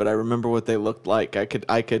names, but I remember what they looked like.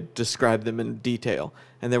 I could describe them in detail.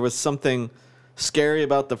 And there was something scary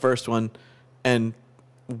about the first one and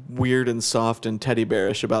weird and soft and teddy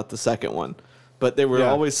bearish about the second one. But there were Yeah.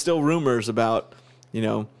 always still rumors about,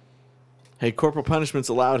 hey, corporal punishment's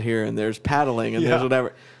allowed here, and there's paddling, and there's Yeah.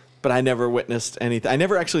 whatever. But I never witnessed anything. I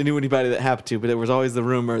never actually knew anybody that happened to, but there was always the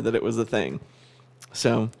rumor that it was a thing.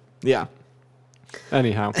 So, yeah.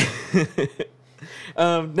 Anyhow,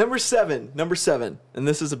 Number seven, and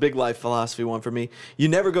this is a big life philosophy one for me. You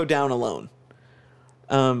never go down alone.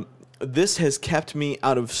 This has kept me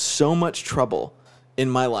out of so much trouble in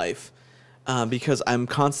my life because I'm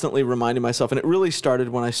constantly reminding myself, and it really started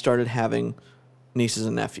when I started having nieces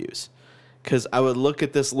and nephews, because I would look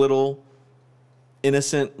at this little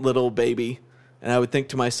innocent little baby, and I would think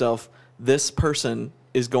to myself, this person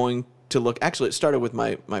is going to look... Actually, it started with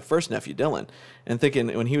my first nephew, Dylan, and thinking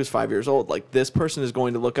when he was 5 years old, like, this person is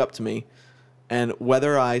going to look up to me, and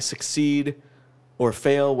whether I succeed or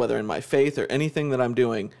fail, whether in my faith or anything that I'm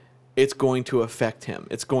doing, it's going to affect him.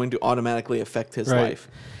 It's going to automatically affect his Right. life.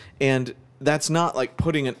 And that's not like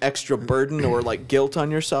putting an extra burden or like guilt on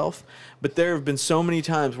yourself, but there have been so many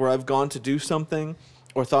times where I've gone to do something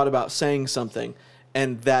or thought about saying something,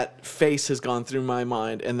 and that face has gone through my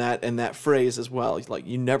mind, and that phrase as well. It's like,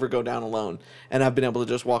 you never go down alone. And I've been able to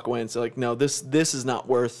just walk away and say, like, no, this is not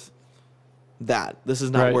worth that. This is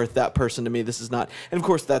not Right. worth that person to me. This is not. And of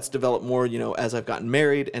course, that's developed more, as I've gotten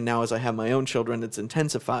married, and now as I have my own children, it's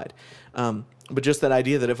intensified. But just that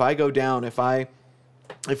idea that if I go down, if I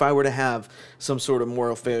were to have some sort of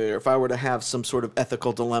moral failure, if I were to have some sort of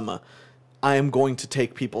ethical dilemma, I am going to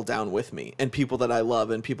take people down with me, and people that I love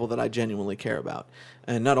and people that I genuinely care about.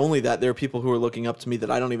 And not only that, there are people who are looking up to me that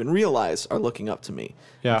I don't even realize are looking up to me,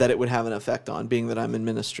 Yeah. that it would have an effect on, being that I'm in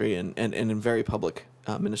ministry and in very public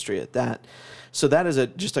ministry at that. So that is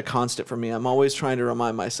just a constant for me. I'm always trying to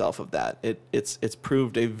remind myself of that. It's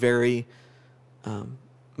proved a very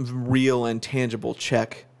real and tangible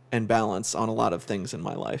check and balance on a lot of things in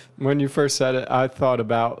my life. when you first said it, I thought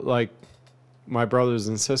about like my brothers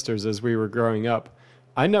and sisters as we were growing up.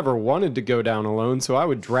 I never wanted to go down alone, so I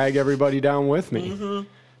would drag everybody down with me.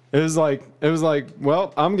 It was like,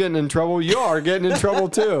 well, I'm getting in trouble. You are getting in trouble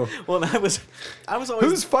too. Well, I was always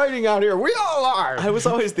Who's fighting out here? We all are. I was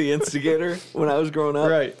always the instigator when I was growing up.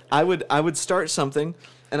 Right. I would start something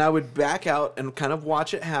and I would back out and kind of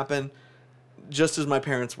watch it happen just as my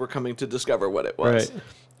parents were coming to discover what it was. Right.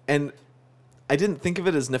 And I didn't think of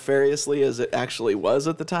it as nefariously as it actually was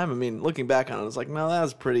at the time. I mean, looking back on it, I was like, no, that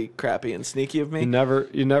was pretty crappy and sneaky of me.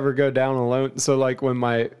 You never go down alone. So like when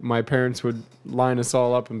my parents would line us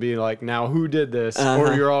all up and be like, now who did this?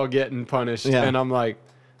 Or you're all getting punished. Yeah. And I'm like,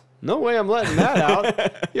 no way I'm letting that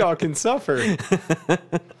out. Y'all can suffer.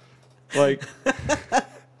 Like,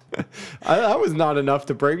 that was not enough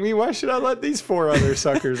to break me. Why should I let these 4 other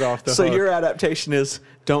suckers off the So hook? your adaptation is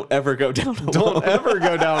don't ever go down alone. Don't ever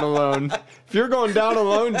go down alone. If you're going down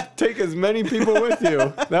alone, take as many people with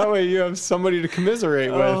you. That way you have somebody to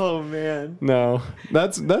commiserate with. Oh, man. No,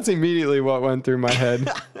 that's immediately what went through my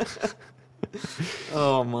head.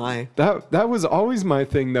 Oh, my. That was always my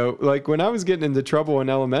thing, though. Like, when I was getting into trouble in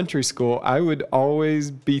elementary school, I would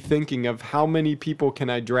always be thinking of how many people can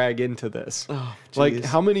I drag into this? Oh, like, geez.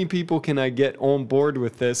 how many people can I get on board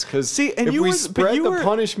with this? Because if we spread the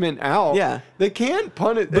punishment out, Yeah. they can't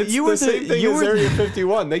punish. But It's you were the same thing you as were Area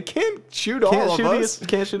 51. They can't shoot all of us.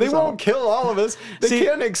 Can't shoot They us all. won't kill all of us. They See-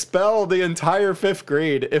 can't expel the entire 5th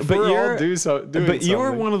grade if we're all doing something. But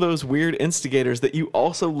you're one of those weird instigators that you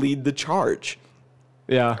also lead the charge.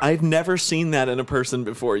 Yeah. I've never seen that in a person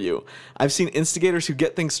before you. I've seen instigators who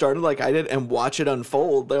get things started like I did and watch it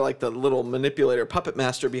unfold. They're like the little manipulator, puppet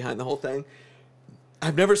master behind the whole thing.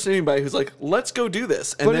 I've never seen anybody who's like, let's go do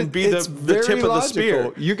this, and then be the tip of the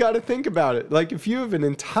spear. You got to think about it. Like, if you have an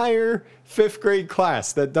entire 5th grade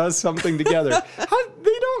class that does something together,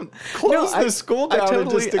 they don't close the school down and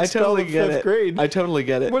just expel the 5th grade. I totally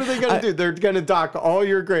get it. What are they going to do? They're going to dock all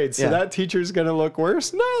your grades. So that teacher's going to look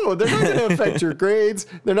worse? No, they're not going to affect your grades.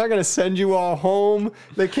 They're not going to send you all home.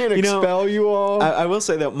 They can't expel you all. I will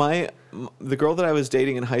say that the girl that I was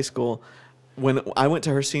dating in high school, when I went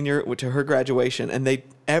to her graduation, and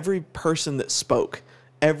every person that spoke,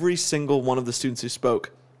 every single one of the students who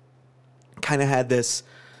spoke, kind of had this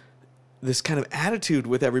kind of attitude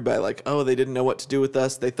with everybody, like, oh, they didn't know what to do with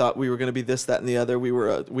us. They thought we were going to be this, that, and the other.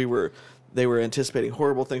 They were anticipating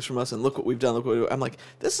horrible things from us, and look what we've done. Look what we do. I'm like,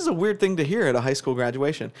 this is a weird thing to hear at a high school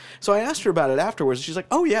graduation. So I asked her about it afterwards. She's like,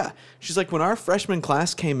 oh yeah. She's like, when our freshman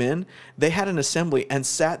class came in, they had an assembly and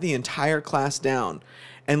sat the entire class down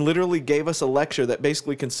and literally gave us a lecture that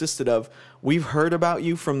basically consisted of, we've heard about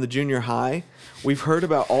you from the junior high. We've heard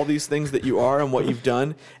about all these things that you are and what you've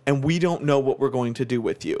done, and we don't know what we're going to do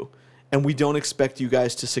with you. And we don't expect you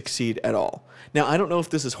guys to succeed at all. Now, I don't know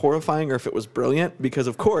if this is horrifying or if it was brilliant, because,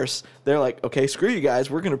 of course, they're like, okay, screw you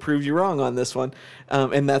guys. We're going to prove you wrong on this one.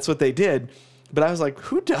 And that's what they did. But I was like,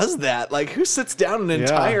 who does that? Like, who sits down an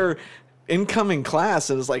entire incoming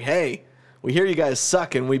class and is like, hey, we hear you guys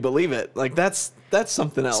suck and we believe it. Like, that's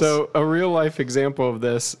something else. So a real life example of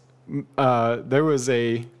this, there was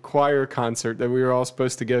a choir concert that we were all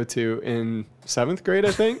supposed to go to in 7th grade,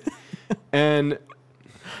 I think. And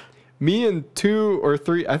me and 2 or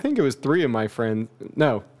 3, I think it was 3 of my friends.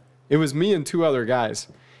 No, it was me and 2 other guys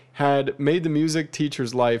had made the music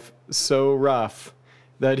teacher's life so rough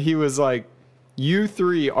that he was like, you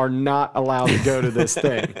 3 are not allowed to go to this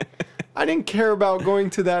thing. I didn't care about going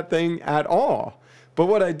to that thing at all. But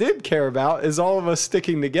what I did care about is all of us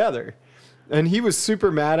sticking together. And he was super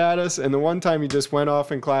mad at us. And the one time he just went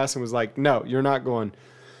off in class and was like, no, you're not going.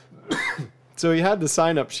 So he had the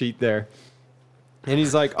sign-up sheet there. And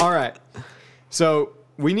he's like, all right, so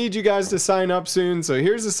we need you guys to sign up soon. So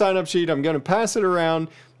here's the sign-up sheet. I'm going to pass it around.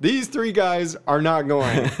 These 3 guys are not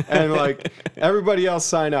going. And, like, everybody else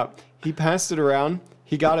sign up. He passed it around.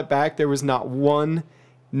 He got it back. There was not one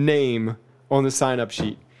name on the sign-up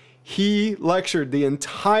sheet. He lectured the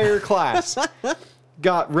entire class,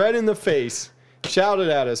 got red in the face, shouted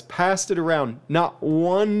at us, passed it around. Not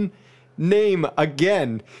one name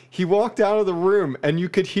again. He walked out of the room and you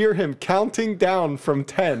could hear him counting down from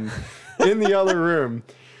 10 in the other room.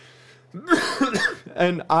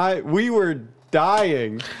 And we were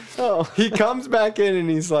dying. Oh. He comes back in and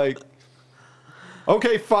he's like,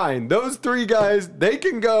 okay, fine. Those 3 guys, they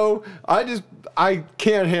can go. I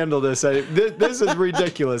can't handle this. This is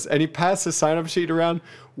ridiculous. And he passed the sign-up sheet around.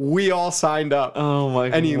 We all signed up. Oh my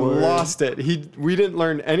god. And he lost it. We didn't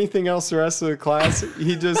learn anything else the rest of the class.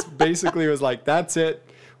 He just basically was like, that's it.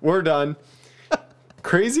 We're done.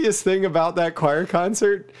 Craziest thing about that choir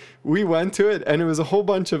concert, we went to it and it was a whole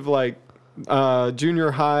bunch of like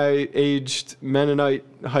junior high aged Mennonite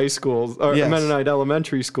high schools or Yes. Mennonite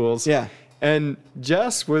elementary schools. Yeah. And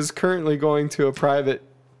Jess was currently going to a private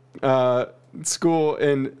school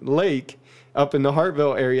in Lake up in the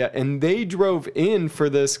Hartville area, and they drove in for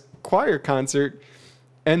this choir concert,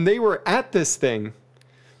 and they were at this thing.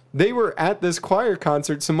 They were at this choir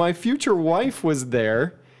concert, so my future wife was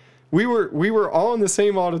there. We were all in the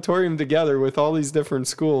same auditorium together with all these different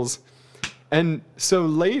schools. And so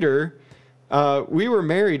later, we were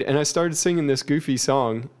married, and I started singing this goofy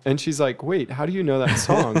song, and she's like, wait, how do you know that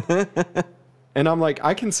song? And I'm like,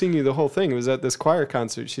 I can sing you the whole thing. It was at this choir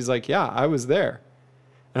concert. She's like, yeah, I was there.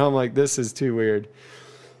 And I'm like, this is too weird.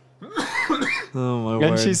 Oh, my word.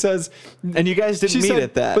 And she says... And you guys didn't meet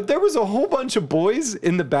at that. But there was a whole bunch of boys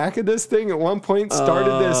in the back of this thing at one point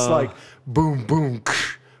started this like, boom, boom,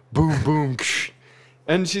 ksh, boom, boom, ksh.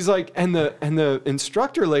 And she's like, and the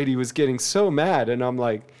instructor lady was getting so mad. And I'm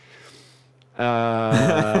like,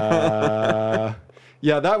 yeah,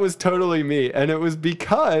 that was totally me. And it was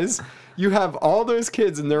because... You have all those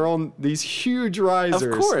kids and they're on these huge risers.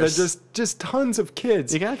 Of course. They're just tons of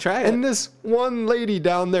kids. You gotta try it. And this one lady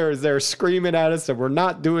down there is there screaming at us that we're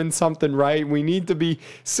not doing something right. We need to be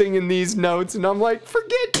singing these notes. And I'm like,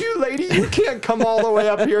 forget you, lady. You can't come all the way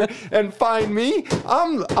up here and find me.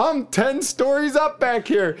 I'm 10 stories up back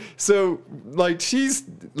here. So like she's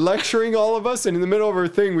lecturing all of us, and in the middle of her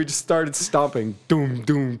thing, we just started stomping. Doom,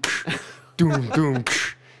 doom, doom, doom.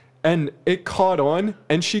 And it caught on,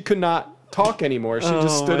 and she could not talk anymore. She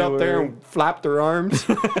just stood up there and flapped her arms,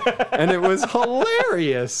 and it was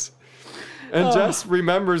hilarious. And Jess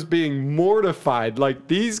remembers being mortified. Like,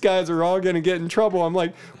 these guys are all going to get in trouble. I'm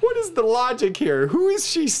like, what is the logic here? Who is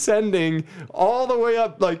she sending all the way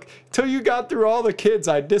up? Like, till you got through all the kids,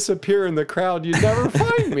 I'd disappear in the crowd. You'd never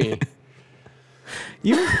find me.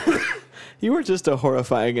 You were just a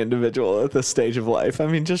horrifying individual at this stage of life. I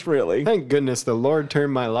mean, just really. Thank goodness the Lord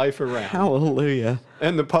turned my life around. Hallelujah.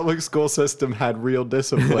 And the public school system had real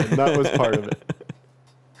discipline. That was part of it.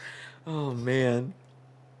 Oh, man.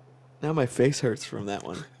 Now my face hurts from that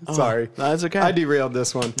one. Sorry. That's okay. I derailed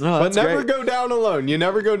this one. No, but that's never great. go down alone. You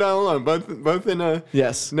never go down alone, both in a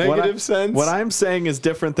negative sense. What I'm saying is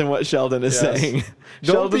different than what Sheldon is Yes. saying.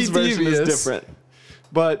 Don't Sheldon's be version is devious. different.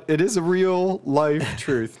 But it is a real life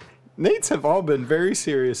truth. Nate's have all been very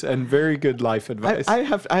serious and very good life advice. I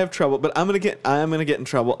have trouble, but I'm gonna get in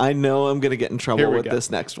trouble. I know I'm gonna get in Here trouble we with go. this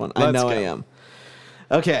next one. Let's I know go. I am.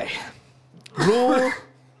 Okay.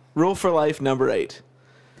 Rule for life number 8.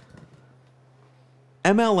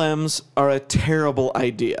 MLMs are a terrible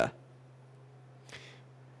idea.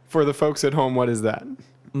 For the folks at home, what is that?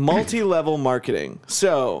 Multi-level marketing.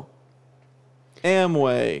 So,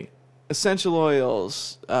 Amway, essential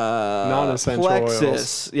oils, Non-essential Plexus,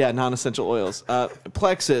 oils. yeah, non-essential oils,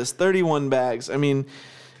 Plexus, 31 bags. I mean,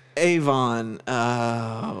 Avon,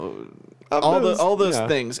 all those yeah.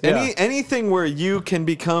 things. Yeah. Anything where you can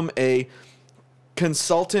become a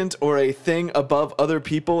consultant or a thing above other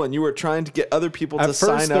people, and you are trying to get other people to At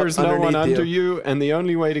sign first, up there's no one underneath under you, and the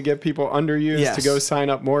only way to get people under you is Yes. to go sign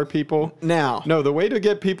up more people. Now, No, the way to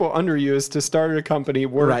get people under you is to start a company,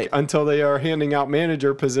 work Right. until they are handing out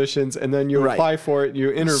manager positions, and then you Right. apply for it,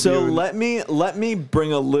 you interview. so and- let me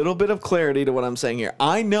bring a little bit of clarity to what I'm saying here.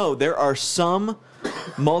 I know there are some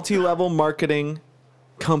multi-level marketing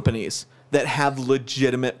companies that have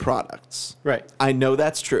legitimate products. Right. I know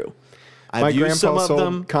that's true. I've My used grandpa some of sold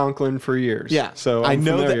them. Conklin for years. Yeah. So I I'm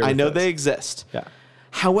know familiar that I with know this. they exist. Yeah.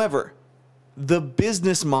 However, the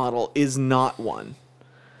business model is not one.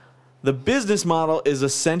 The business model is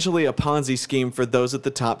essentially a Ponzi scheme for those at the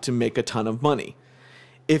top to make a ton of money.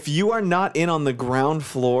 If you are not in on the ground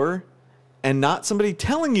floor, and not somebody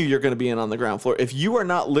telling you you're going to be in on the ground floor, if you are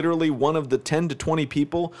not literally one of the 10 to 20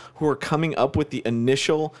 people who are coming up with the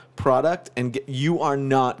initial product, you are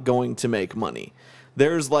not going to make money.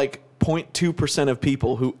 There's like 0.2% of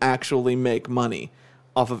people who actually make money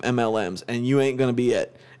off of MLMs, and you ain't going to be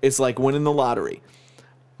it. It's like winning the lottery.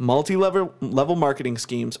 Multi-level marketing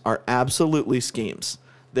schemes are absolutely schemes.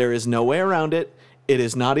 There is no way around it. It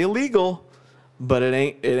is not illegal, but it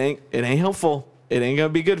ain't helpful. It ain't going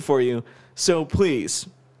to be good for you. So please,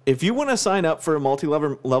 if you want to sign up for a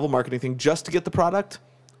multi-level marketing thing just to get the product,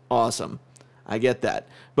 awesome. I get that.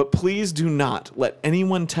 But please do not let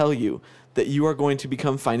anyone tell you that you are going to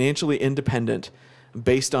become financially independent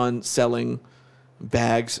based on selling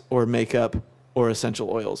bags or makeup or essential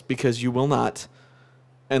oils, because you will not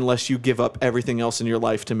unless you give up everything else in your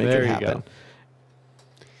life to make There it you happen. go.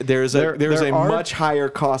 There's There a are- much higher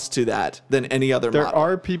cost to that than any other There model.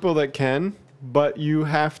 are people that can, but you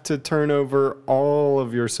have to turn over all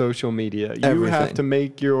of your social media. You Everything. have to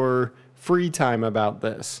make your free time about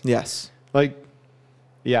this. Yes. Like,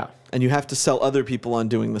 yeah. And you have to sell other people on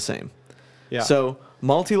doing the same. Yeah. So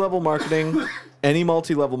multi-level marketing, Any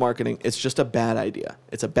multi-level marketing, it's just a bad idea.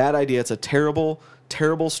 It's a bad idea. It's a terrible,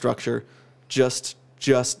 terrible structure. Just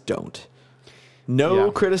don't.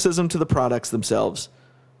 No criticism to the products themselves.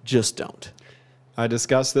 Just don't. I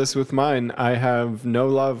discussed this with mine. I have no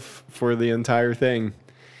love for the entire thing.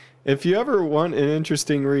 If you ever want an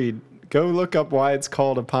interesting read, go look up why it's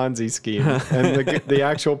called a Ponzi scheme and the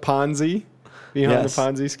actual Ponzi behind the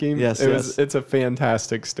Ponzi scheme. It's a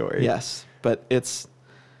fantastic story. Yes, but it's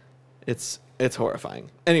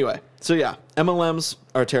horrifying. Anyway, so yeah, MLMs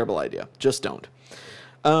are a terrible idea. Just don't.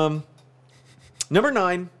 Number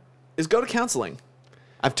 9 is go to counseling.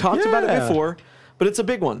 I've talked about it before, but it's a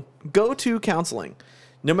big one. Go to counseling.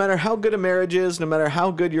 No matter how good a marriage is, no matter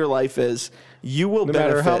how good your life is, you will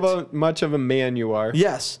benefit. No matter how much of a man you are.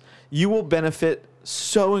 Yes. You will benefit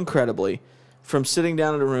so incredibly from sitting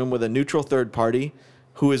down in a room with a neutral third party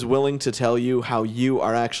who is willing to tell you how you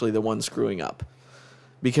are actually the one screwing up.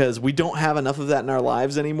 Because we don't have enough of that in our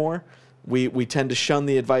lives anymore. We tend to shun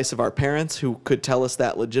the advice of our parents who could tell us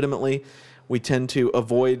that legitimately. We tend to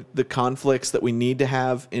avoid the conflicts that we need to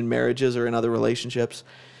have in marriages or in other relationships.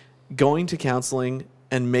 Going to counseling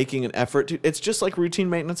and making an effort to, it's just like routine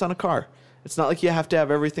maintenance on a car. It's not like you have to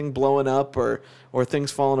have everything blowing up or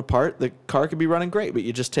things falling apart. The car could be running great, but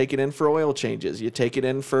you just take it in for oil changes. You take it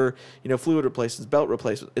in for, fluid replacements, belt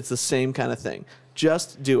replacements. It's the same kind of thing.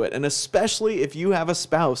 Just do it. And especially if you have a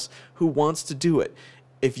spouse who wants to do it.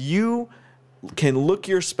 If you can look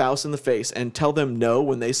your spouse in the face and tell them no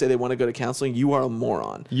when they say they want to go to counseling, you are a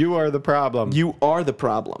moron. You are the problem. You are the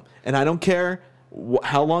problem. And I don't care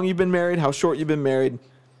how long you've been married, how short you've been married.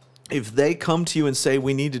 If they come to you and say,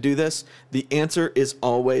 we need to do this, the answer is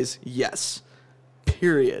always yes.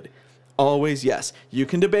 Period. Always yes. You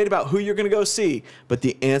can debate about who you're going to go see, but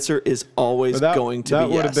the answer is always going to be yes.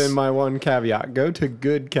 That would have been my one caveat. Go to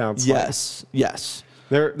good counseling. Yes.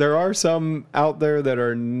 There are some out there that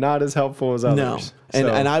are not as helpful as others. No.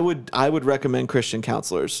 And I would recommend Christian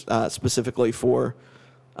counselors specifically for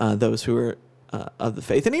those who are of the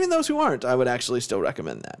faith, and even those who aren't. I would actually still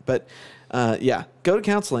recommend that. But go to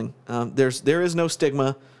counseling. There is no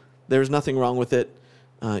stigma. There's nothing wrong with it.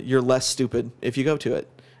 You're less stupid if you go to it.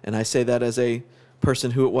 And I say that as a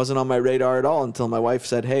person who it wasn't on my radar at all until my wife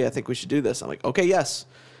said, "Hey, I think we should do this." I'm like, "Okay, yes,"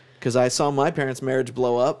 because I saw my parents' marriage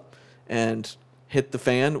blow up and hit the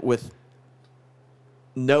fan with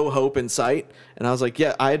no hope in sight. And I was like,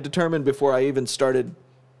 yeah, I had determined before I even started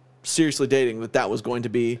seriously dating that was going to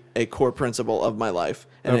be a core principle of my life.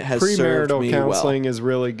 And it has served me well. Premarital counseling is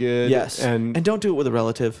really good. Yes. And don't do it with a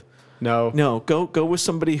relative. No. Go with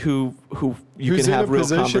somebody who you can have real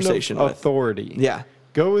conversation with. Authority. Yeah.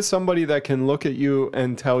 Go with somebody that can look at you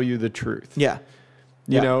and tell you the truth. Yeah.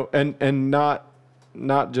 You know, and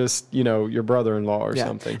not just, your brother-in-law or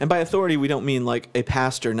something. And by authority, we don't mean like a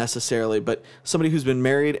pastor necessarily, but somebody who's been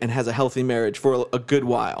married and has a healthy marriage for a good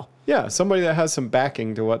while. Yeah, somebody that has some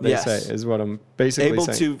backing to what they say is what I'm basically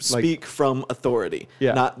saying. Able to speak from authority,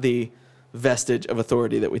 not the vestige of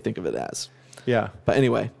authority that we think of it as. Yeah. But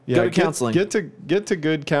anyway, go to counseling. Get to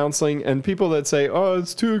good counseling, and people that say, "Oh,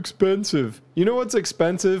 it's too expensive." You know what's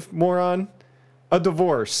expensive, moron? A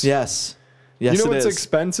divorce. Yes, you know what's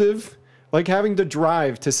expensive? Like having to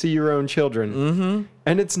drive to see your own children. Mm-hmm.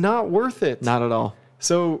 And it's not worth it. Not at all.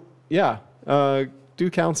 So, do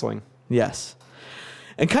counseling. Yes.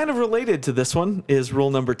 And kind of related to this one is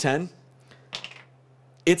rule number 10.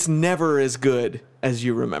 It's never as good as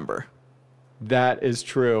you remember. That is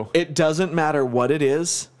true. It doesn't matter what it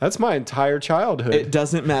is. That's my entire childhood. It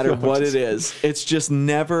doesn't matter what it is. It's just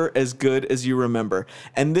never as good as you remember.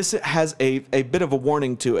 And this has a bit of a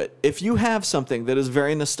warning to it. If you have something that is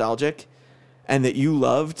very nostalgic and that you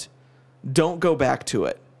loved, don't go back to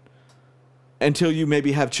it until you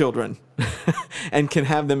maybe have children and can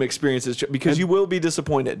have them experience it, because you will be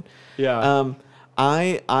disappointed. Yeah.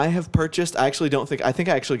 I have purchased, I think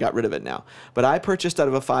I actually got rid of it now, but I purchased out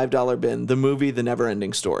of a $5 bin the movie The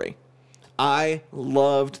Never-Ending Story. I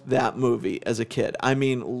loved that movie as a kid. I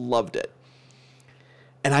mean, loved it.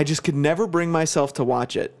 And I just could never bring myself to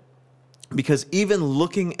watch it, because even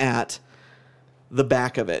looking at the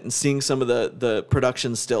back of it and seeing some of the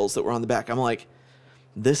production stills that were on the back, I'm like,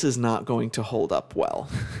 this is not going to hold up well.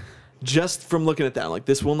 Just from looking at that, I'm like,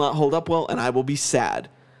 this will not hold up well, and I will be sad.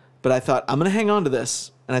 But I thought, I'm going to hang on to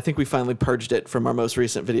this. And I think we finally purged it from our most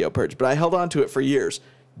recent video purge. But I held on to it for years.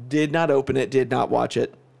 Did not open it, did not watch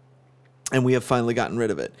it. And we have finally gotten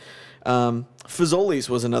rid of it. Fazoli's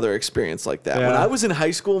was another experience like that. Yeah. When I was in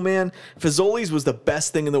high school, man, Fazoli's was the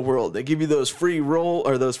best thing in the world. They give you those free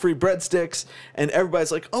those free breadsticks, and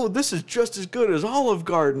everybody's like, "Oh, this is just as good as Olive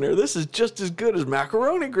Garden, or this is just as good as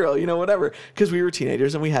Macaroni Grill," whatever. Because we were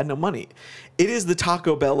teenagers and we had no money. It is the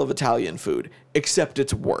Taco Bell of Italian food, except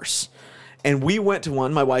it's worse. And we went to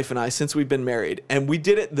one, my wife and I, since we've been married, and we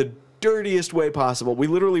did it the dirtiest way possible. We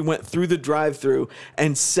literally went through the drive-thru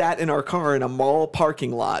and sat in our car in a mall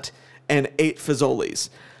parking lot and ate Fazoli's.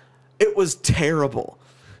 It was terrible.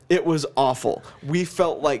 It was awful. We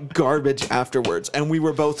felt like garbage afterwards, and we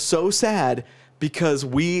were both so sad because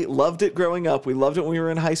we loved it growing up. We loved it when we were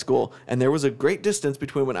in high school, and there was a great distance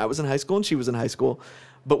between when I was in high school and she was in high school,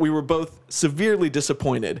 but we were both severely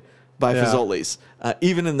disappointed by Fazoli's.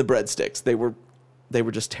 Even in the breadsticks, they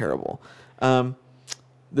were just terrible.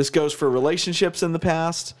 This goes for relationships in the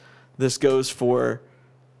past. This goes for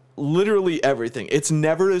literally everything. It's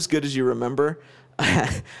never as good as you remember.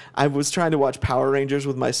 I was trying to watch Power Rangers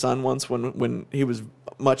with my son once when he was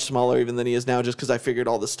much smaller even than he is now, just because I figured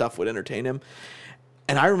all this stuff would entertain him.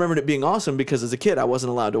 And I remembered it being awesome because as a kid, I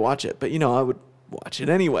wasn't allowed to watch it. But, I would watch it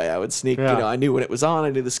anyway. I would sneak, I knew when it was on. I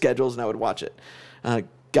knew the schedules, and I would watch it.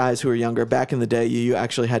 Guys who are younger, back in the day, you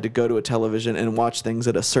actually had to go to a television and watch things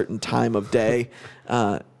at a certain time of day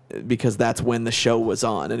because that's when the show was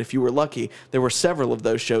on. And if you were lucky, there were several of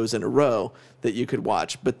those shows in a row that you could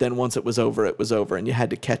watch. But then once it was over, and you had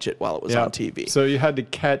to catch it while it was on TV. So you had to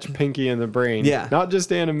catch Pinky and the Brain. Yeah. Not just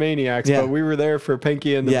Animaniacs, but we were there for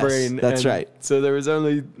Pinky and the Brain. That's right. So there was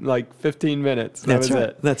only like 15 minutes. That was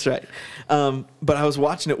it. That's right. But I was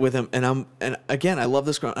watching it with him, and again, I love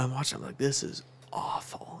this girl. I'm watching, I'm like, this is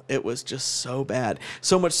awful. It was just so bad.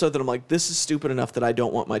 So much so that I'm like, this is stupid enough that I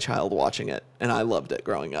don't want my child watching it. And I loved it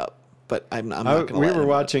growing up. But I'm not going to. We were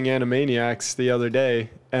watching Animaniacs the other day,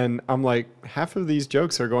 and I'm like, half of these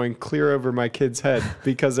jokes are going clear over my kid's head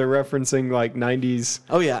because they're referencing like 90s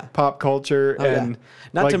pop culture and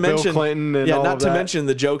not like to mention Bill Clinton and all not of to that. mention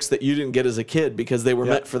the jokes that you didn't get as a kid because they were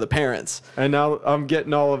meant for the parents. And now I'm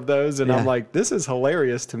getting all of those, and I'm like, this is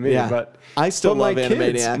hilarious to me. Yeah. But I still love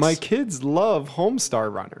Animaniacs. My kids love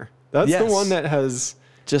Homestar Runner. That's the one that has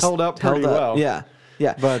just held up pretty well. Yeah.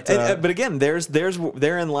 Yeah, but again,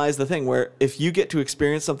 therein lies the thing where if you get to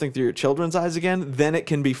experience something through your children's eyes again, then it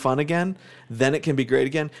can be fun again, then it can be great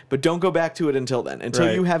again. But don't go back to it until then.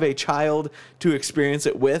 Until you have a child to experience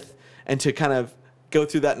it with and to kind of go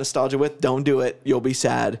through that nostalgia with, don't do it. You'll be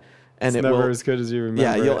sad, and it's never as good as you remember.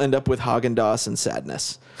 Yeah, you'll end up with Haagen-Dazs and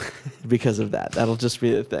sadness because of that. That'll just be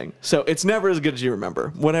the thing. So it's never as good as you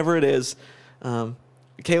remember. Whatever it is, Kayla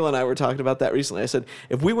and I were talking about that recently. I said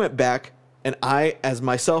if we went back. And I, as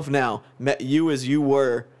myself now, met you as you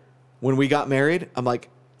were when we got married, I'm like,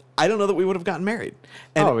 I don't know that we would have gotten married.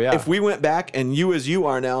 And if we went back and you as you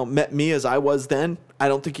are now met me as I was then, I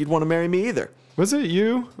don't think you'd want to marry me either. Was it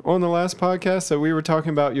you on the last podcast that we were talking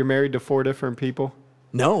about you're married to 4 different people?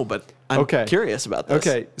 No, but I'm curious about this.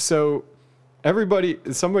 Okay, so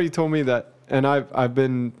somebody told me that, and I've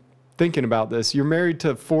been thinking about this. You're married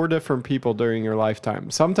to 4 different people during your lifetime.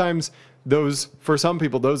 Sometimes for some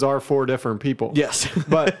people, those are 4 different people. Yes.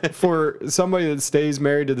 But for somebody that stays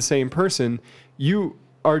married to the same person, you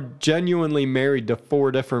are genuinely married to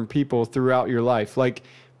 4 different people throughout your life. Like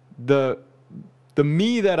the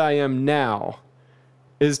me that I am now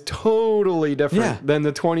is totally different than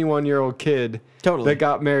the 21-year-old kid that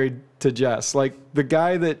got married to Jess. Like the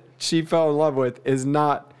guy that she fell in love with is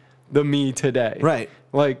not the me today. Right.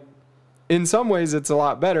 Like, in some ways, it's a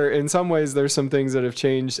lot better. In some ways, there's some things that have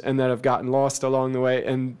changed and that have gotten lost along the way.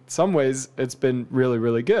 In some ways, it's been really,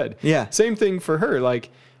 really good. Yeah. Same thing for her. Like,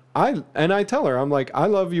 I tell her, I'm like, I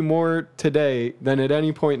love you more today than at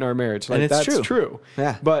any point in our marriage. Like, and it's that's true.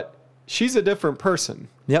 Yeah. But she's a different person.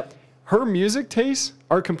 Yep. Her music tastes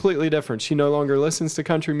are completely different. She no longer listens to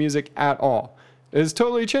country music at all. It's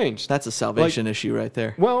totally changed. That's a salvation issue right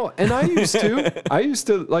there. Well, and I used to.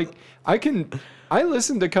 I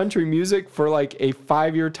listened to country music for like a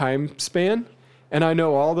 5-year time span, and I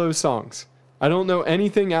know all those songs. I don't know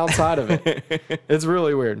anything outside of it. It's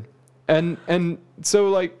really weird. And so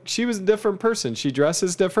like she was a different person. She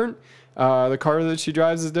dresses different. The car that she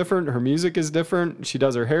drives is different. Her music is different. She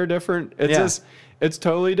does her hair different. It's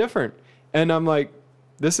totally different. And I'm like,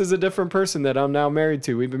 this is a different person that I'm now married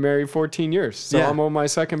to. We've been married 14 years, so I'm on my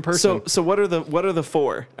second person. So what are the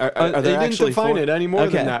 4? Are they didn't define 4? it any more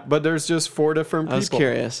than that, but there's just 4 different people. I was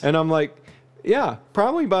curious. And I'm like, yeah,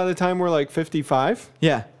 probably by the time we're like 55,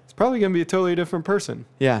 it's probably going to be a totally different person.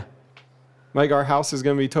 Yeah. Like our house is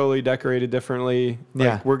going to be totally decorated differently. Like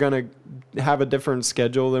Yeah. we're going to have a different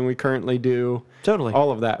schedule than we currently do. Totally.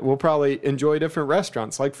 All of that. We'll probably enjoy different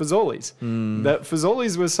restaurants like Fazoli's. That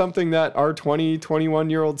Fazoli's was something that our 20,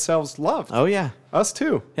 21-year-old selves loved. Oh, yeah. Us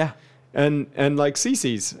too. Yeah. And like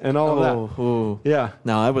Cece's and all of that. Ooh. Yeah.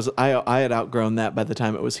 No, I had outgrown that by the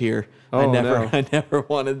time it was here. Oh, no. I never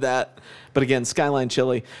wanted that. But again, Skyline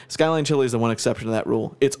Chili is the one exception to that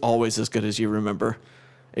rule. It's always as good as you remember.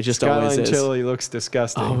 It just always Skyline is. chili looks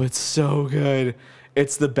disgusting. Oh, it's so good.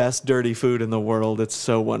 It's the best dirty food in the world. It's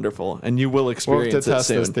so wonderful. And you will experience it test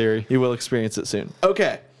soon. this theory. You will experience it soon.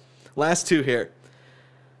 Okay. Last two here.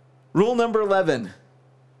 Rule number 11.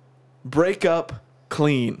 Break up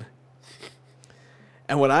clean.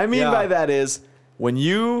 And what I mean by that is when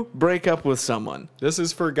you break up with someone, This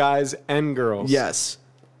is for guys and girls. yes,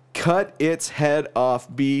 cut its head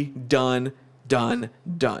off. Be done.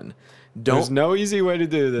 There's no easy way to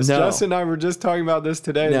do this. No. Jess and I were just talking about this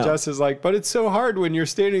today, No. and Jess is like, but it's so hard when you're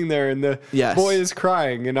standing there and the Yes. boy is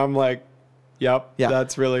crying. And I'm like, yep, Yeah.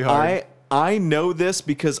 that's really hard. I know this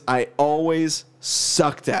because I always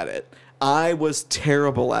sucked at it. I was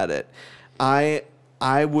terrible at it.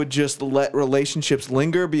 I would just let relationships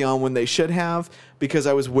linger beyond when they should have because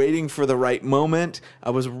I was waiting for the right moment. I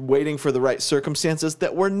was waiting for the right circumstances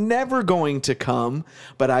that were never going to come,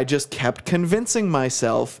 but I just kept convincing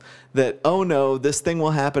myself that, oh no, this thing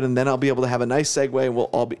will happen and then I'll be able to have a nice segue and we'll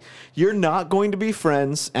all be. You're not going to be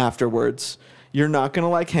friends afterwards. You're not going to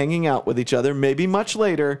like hanging out with each other, maybe much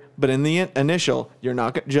later, but in the initial, you're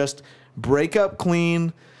not going to just break up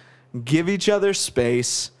clean, give each other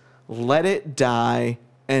space, let it die,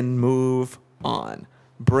 and move on.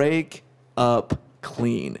 Break up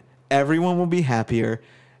clean. Everyone will be happier.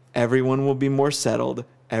 Everyone will be more settled.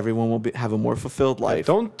 Everyone will have a more fulfilled life.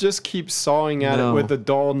 Don't just keep sawing at No. it with a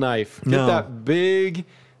dull knife. Get No. that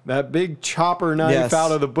big chopper knife Yes.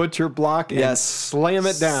 out of the butcher block and Yes. slam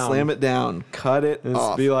it down. Slam it down. Cut it Just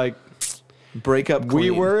off. be like, Break up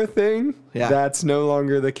clean. we were a thing. Yeah. That's no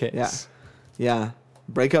longer the case. Yeah. Yeah.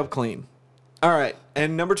 Break up clean. All right.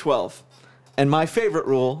 And number 12. And my favorite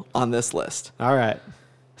rule on this list. All right.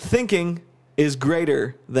 Thinking is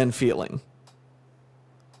greater than feeling.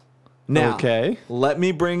 Now, Okay. let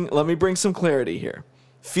me bring some clarity here.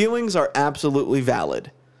 Feelings are absolutely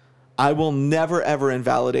valid. I will never ever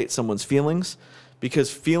invalidate someone's feelings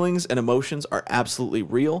because feelings and emotions are absolutely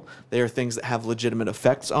real. They are things that have legitimate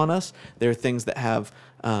effects on us. They are things that have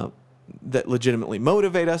that legitimately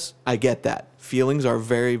motivate us. I get that. Feelings are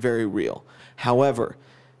very, very real. However,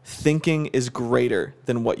 thinking is greater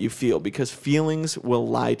than what you feel because feelings will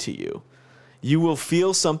lie to you. You will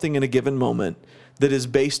feel something in a given moment that is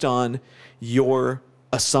based on your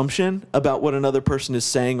assumption about what another person is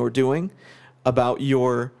saying or doing, about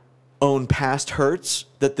your own past hurts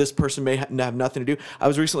that this person may have nothing to do. I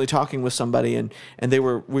was recently talking with somebody and we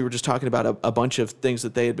were just talking about a bunch of things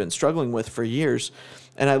that they had been struggling with for years.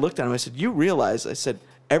 And I looked at him, I said, you realize, I said,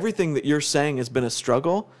 everything that you're saying has been a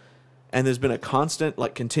struggle and there's been a constant,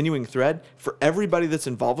 like, continuing thread for everybody that's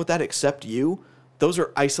involved with that except you. Those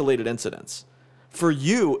are isolated incidents. For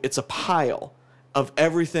you, it's a pile of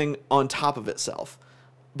everything on top of itself.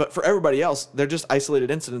 But for everybody else, they're just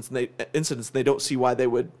isolated incidents and they don't see why they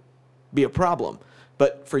would be a problem.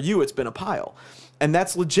 But for you, it's been a pile. And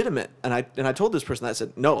that's legitimate. And I told this person that, I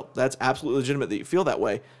said, no, that's absolutely legitimate that you feel that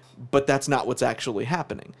way, but that's not what's actually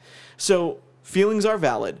happening. So feelings are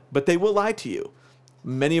valid, but they will lie to you.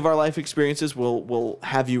 Many of our life experiences will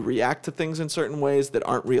have you react to things in certain ways that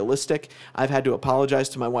aren't realistic. I've had to apologize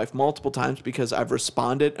to my wife multiple times because I've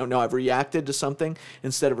reacted to something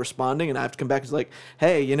instead of responding, and I have to come back and say, like,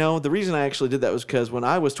 hey, the reason I actually did that was because when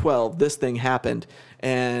I was 12, this thing happened,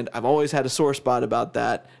 and I've always had a sore spot about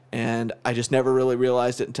that, and I just never really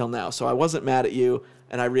realized it until now. So I wasn't mad at you,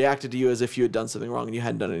 and I reacted to you as if you had done something wrong, and you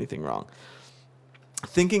hadn't done anything wrong.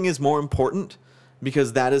 Thinking is more important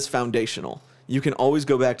because that is foundational. You can always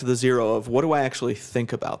go back to the zero of what do I actually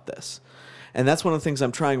think about this? And that's one of the things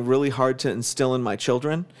I'm trying really hard to instill in my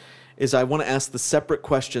children is I want to ask the separate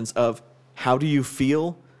questions of how do you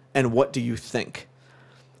feel and what do you think?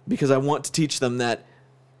 Because I want to teach them that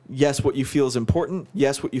yes, what you feel is important.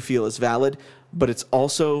 Yes, what you feel is valid, but it's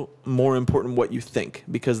also more important what you think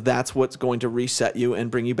because that's what's going to reset you and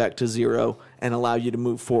bring you back to zero and allow you to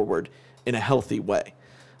move forward in a healthy way.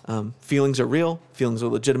 Feelings are real, feelings are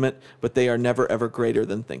legitimate, but they are never, ever greater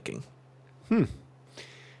than thinking.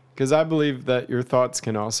 Because I believe that your thoughts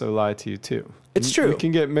can also lie to you too. It's true. You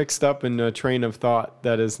can get mixed up in a train of thought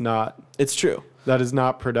that is not It's true.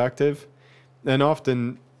 productive, and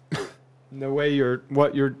often the way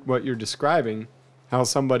what you're describing, how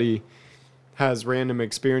somebody has random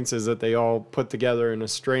experiences that they all put together in a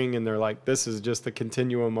string, and they're like, this is just the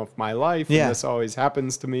continuum of my life, Yeah. and this always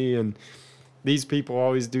happens to me, and these people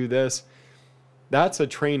always do this. That's a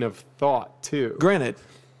train of thought too. Granted.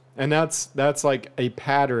 And that's like a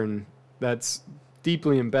pattern that's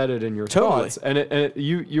deeply embedded in your Totally. thoughts. And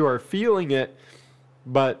you are feeling it,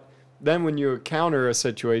 but then when you encounter a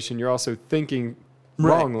situation, you're also thinking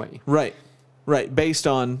wrongly. Right. Based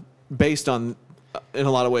on in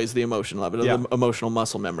a lot of ways the emotion level, Yeah. the emotional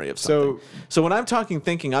muscle memory of something. So when I'm talking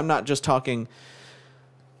thinking, I'm not just talking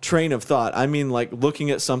train of thought. I mean like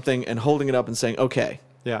looking at something and holding it up and saying, okay,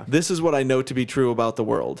 Yeah. this is what I know to be true about the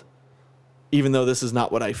world, even though this is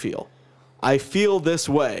not what I feel. I feel this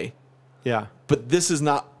way, Yeah. but this is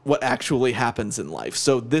not what actually happens in life.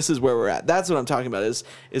 So this is where we're at. That's what I'm talking about is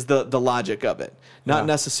the logic of it, not Yeah.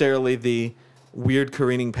 necessarily the weird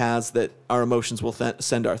careening paths that our emotions will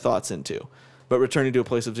send our thoughts into. But returning to a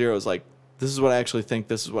place of zero is like, this is what I actually think,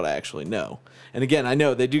 this is what I actually know. And again, I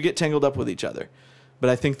know they do get tangled up with each other. But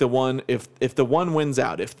I think if the one wins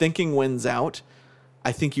out, if thinking wins out,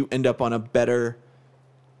 I think you end up on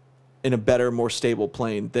in a better, more stable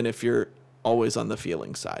plane than if you're always on the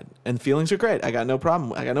feeling side. And feelings are great. I got no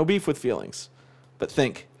problem. I got no beef with feelings. But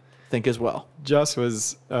think as well. Jess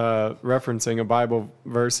was referencing a Bible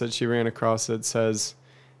verse that she ran across that says,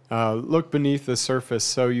 look beneath the surface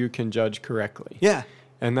so you can judge correctly. Yeah.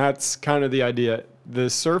 And that's kind of the idea. The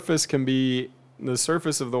surface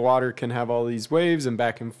of the water can have all these waves and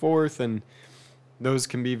back and forth, and those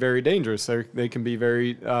can be very dangerous. They can be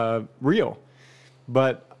very real.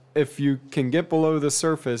 But if you can get below the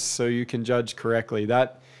surface so you can judge correctly,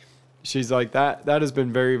 she's like, that has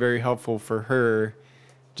been very, very helpful for her,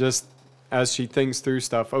 just as she thinks through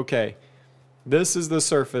stuff. Okay, this is the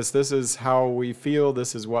surface. This is how we feel.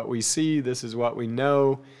 This is what we see. This is what we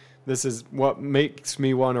know. This is what makes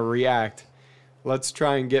me want to react. Let's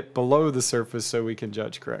try and get below the surface so we can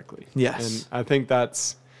judge correctly. Yes. And I think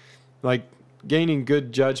that's like gaining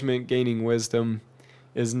good judgment, gaining wisdom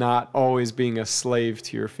is not always being a slave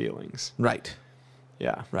to your feelings. Right.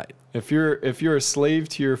 Yeah. Right. If you're a slave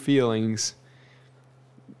to your feelings,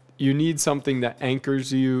 you need something that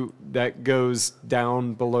anchors you, that goes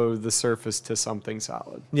down below the surface to something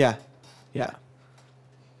solid. Yeah. Yeah.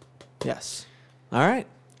 Yes. All right.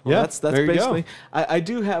 Well, Yeah, that's there you basically. go. I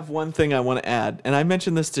do have one thing I want to add, and I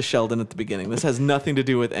mentioned this to Sheldon at the beginning. This has nothing to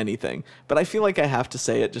do with anything, but I feel like I have to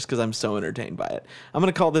say it just because I'm so entertained by it. I'm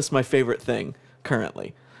going to call this my favorite thing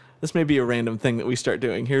currently. This may be a random thing that we start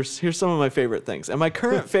doing. Here's some of my favorite things. And my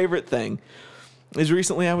current favorite thing is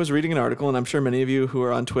recently I was reading an article, and I'm sure many of you who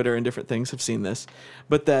are on Twitter and different things have seen this,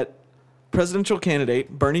 but that presidential candidate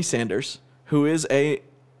Bernie Sanders, who is a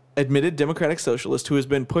admitted Democratic socialist who has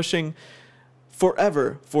been pushing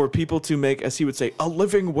forever for people to make, as he would say, a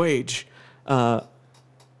living wage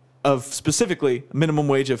of specifically a minimum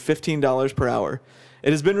wage of $15 per hour.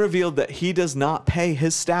 It has been revealed that he does not pay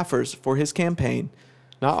his staffers for his campaign,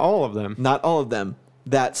 Not all of them. not all of them,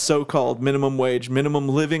 that so-called minimum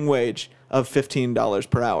living wage of $15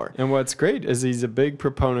 per hour. And what's great is he's a big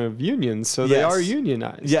proponent of unions, so they Yes. are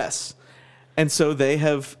unionized. Yes. And so they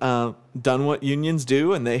have done what unions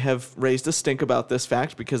do, and they have raised a stink about this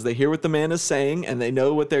fact because they hear what the man is saying and they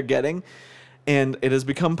know what they're getting, and it has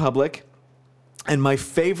become public. And my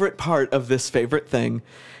favorite part of this favorite thing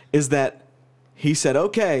is that he said,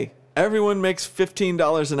 okay, everyone makes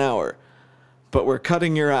 $15 an hour, but we're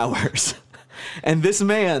cutting your hours. And this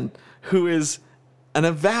man, who is an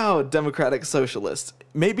avowed Democratic socialist,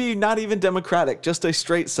 maybe not even Democratic, just a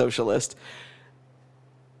straight socialist,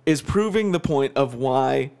 is proving the point of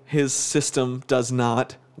why his system does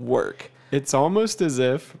not work. It's almost as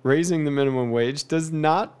if raising the minimum wage does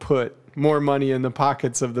not put more money in the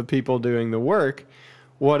pockets of the people doing the work.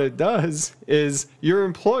 What it does is your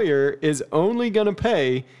employer is only going to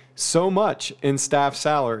pay so much in staff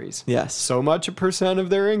salaries. Yes. So much a percent of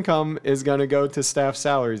their income is going to go to staff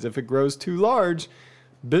salaries. If it grows too large,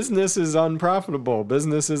 business is unprofitable,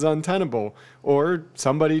 business is untenable, or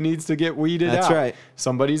somebody needs to get weeded out. That's right.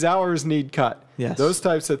 Somebody's hours need cut. Yes. Those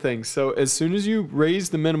types of things. So as soon as you raise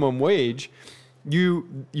the minimum wage, you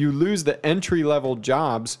lose the entry level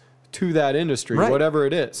jobs to that industry, Right. whatever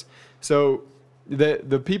it is. So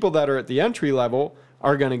the people that are at the entry level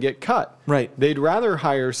are going to get cut. Right. They'd rather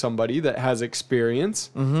hire somebody that has experience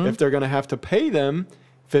Mm-hmm. if they're going to have to pay them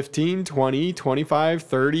 $15, $20, $25,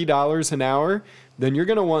 $30 an hour. Then you're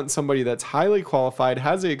going to want somebody that's highly qualified,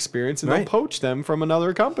 has the experience, and Right. they'll poach them from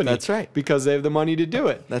another company. That's right. Because they have the money to do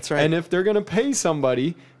it. That's right. And if they're going to pay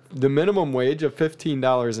somebody the minimum wage of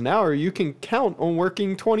 $15 an hour, you can count on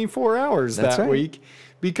working 24 hours That's that right. week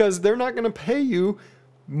because they're not going to pay you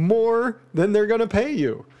more than they're going to pay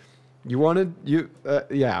you. You want to,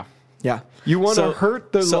 yeah. Yeah. You want to So-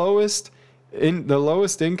 hurt the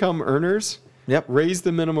lowest income earners? Yep. Raise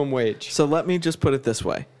the minimum wage. So let me just put it this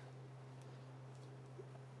way.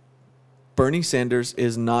 Bernie Sanders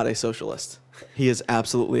is not a socialist. He is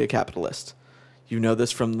absolutely a capitalist. You know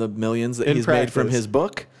this from the millions that In he's made from practice. his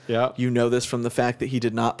book. Yeah. You know this from the fact that he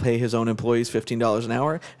did not pay his own employees $15 an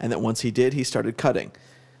hour, and that once he did, he started cutting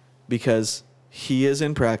because he is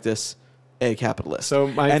in practice a capitalist.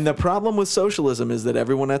 And the problem with socialism is that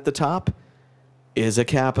everyone at the top is a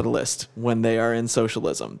capitalist when they are in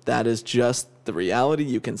socialism. That is just the reality.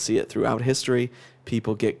 You can see it throughout history.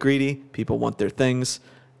 People get greedy. People want their things.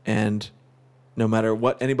 And no matter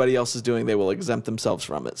what anybody else is doing, they will exempt themselves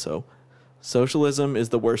from it. So socialism is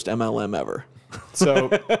the worst MLM ever. So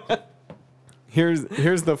here's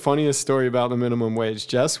the funniest story about the minimum wage.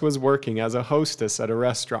 Jess was working as a hostess at a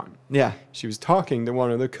restaurant. Yeah. She was talking to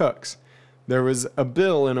one of the cooks. There was a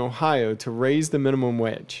bill in Ohio to raise the minimum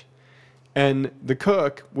wage. And the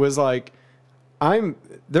cook was like,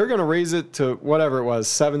 they're going to raise it to whatever it was,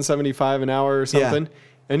 $7.75 an hour or something. Yeah.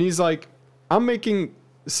 And he's like, I'm making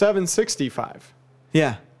 $7.65.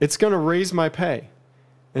 Yeah. It's going to raise my pay.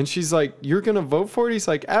 And she's like, you're going to vote for it? He's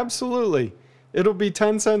like, absolutely. It'll be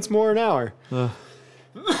 10 cents more an hour.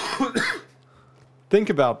 Think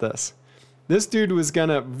about this. This dude was going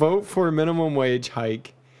to vote for a minimum wage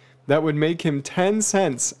hike that would make him 10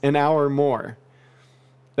 cents an hour more.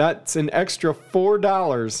 That's an extra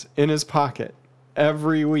 $4 in his pocket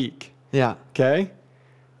every week. Yeah. Okay?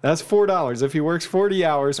 That's $4. If he works 40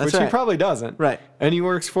 hours, That's which right. he probably doesn't. Right. And he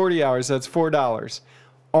works 40 hours, that's $4.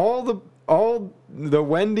 All the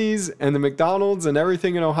Wendy's and the McDonald's and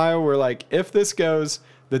everything in Ohio were like, if this goes,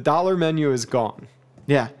 the dollar menu is gone.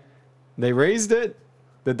 Yeah. They raised it.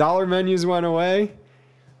 The dollar menus went away.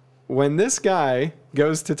 When this guy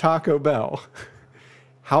goes to Taco Bell,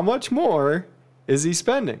 how much more is he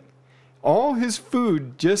spending? All his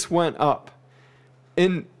food just went up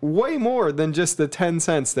in way more than just the 10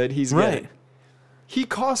 cents that he's getting. Right. He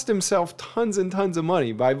cost himself tons and tons of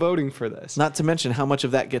money by voting for this. Not to mention how much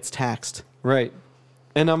of that gets taxed. Right.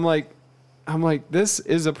 And I'm like, this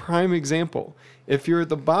is a prime example. If you're at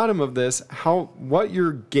the bottom of this, what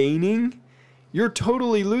you're gaining, you're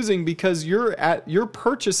totally losing because you're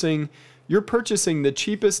purchasing the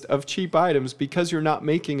cheapest of cheap items because you're not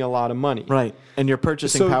making a lot of money. Right. And your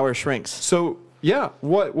purchasing power shrinks. So yeah,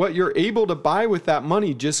 what you're able to buy with that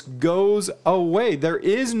money just goes away. There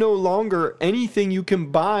is no longer anything you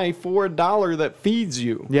can buy for $1 that feeds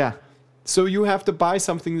you. Yeah. So you have to buy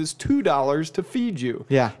something that's $2 to feed you.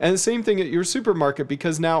 Yeah. And the same thing at your supermarket,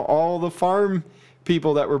 because now all the farm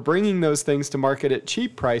people that were bringing those things to market at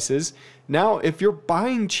cheap prices, now if you're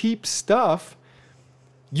buying cheap stuff,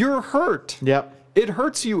 you're hurt. Yep. It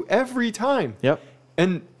hurts you every time. Yep.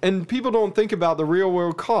 And people don't think about the real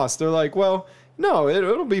world cost. They're like, well, no,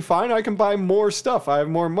 it'll be fine. I can buy more stuff. I have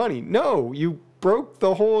more money. No, you broke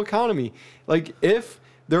the whole economy. Like, if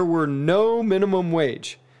there were no minimum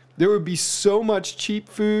wage, there would be so much cheap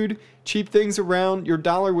food, cheap things around. Your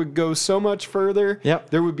dollar would go so much further. Yep.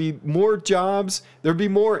 There would be more jobs. There'd be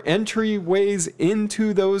more entryways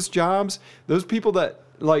into those jobs. Those people that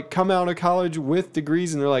like come out of college with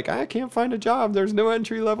degrees and they're like, I can't find a job. There's no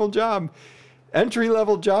entry-level job.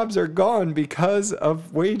 Entry-level jobs are gone because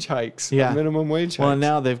of wage hikes. Yeah. Minimum wage hikes. Well, and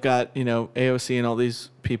now they've got, AOC and all these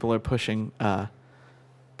people are pushing paid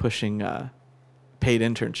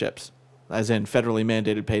internships, as in federally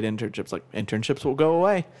mandated paid internships. Like, internships will go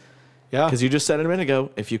away. Yeah. Because you just said it a minute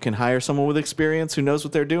ago, if you can hire someone with experience who knows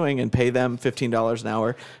what they're doing and pay them $15 an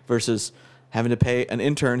hour versus having to pay an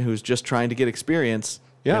intern who's just trying to get experience,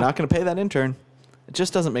 Yeah. you're not going to pay that intern. It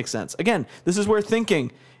just doesn't make sense. Again, this is where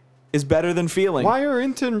thinking is better than feeling. Why are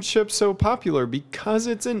internships so popular? Because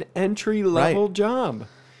it's an entry-level Right. job.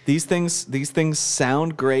 These things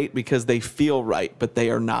sound great because they feel right, but they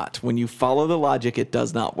are not. When you follow the logic, it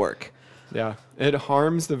does not work. Yeah. It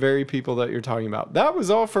harms the very people that you're talking about. That was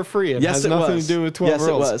all for free. It Yes, has it nothing was. to do with 12 Yes, it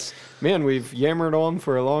rules. was. Man, we've yammered on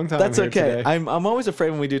for a long time. That's here okay. Today. I'm always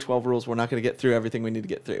afraid when we do 12 rules, we're not going to get through everything we need to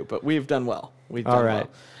get through, but we've done well. We've done All right.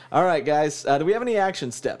 well. All right, guys. Do we have any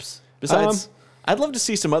action steps? Besides, I'd love to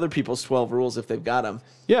see some other people's 12 rules if they've got them.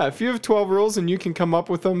 Yeah, if you have 12 rules and you can come up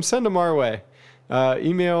with them, send them our way.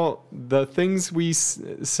 Email the things we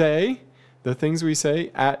say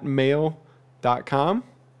at mail.com.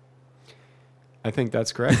 I think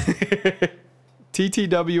that's correct.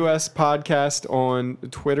 TTWS Podcast on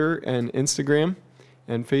Twitter and Instagram.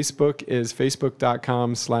 And Facebook is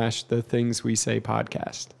facebook.com/the things we say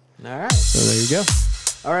podcast. All right. So there you go.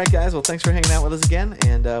 All right, guys. Well, thanks for hanging out with us again,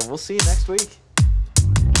 and we'll see you next week.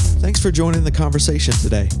 Thanks for joining the conversation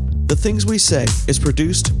today. The Things We Say is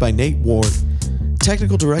produced by Nate Ward.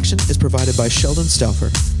 Technical direction is provided by Sheldon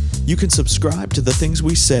Stauffer. You can subscribe to The Things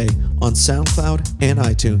We Say on SoundCloud and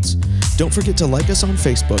iTunes. Don't forget to like us on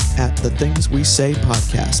Facebook at The Things We Say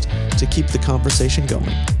Podcast to keep the conversation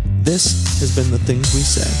going. This has been The Things We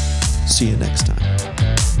Say. See you next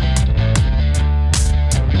time.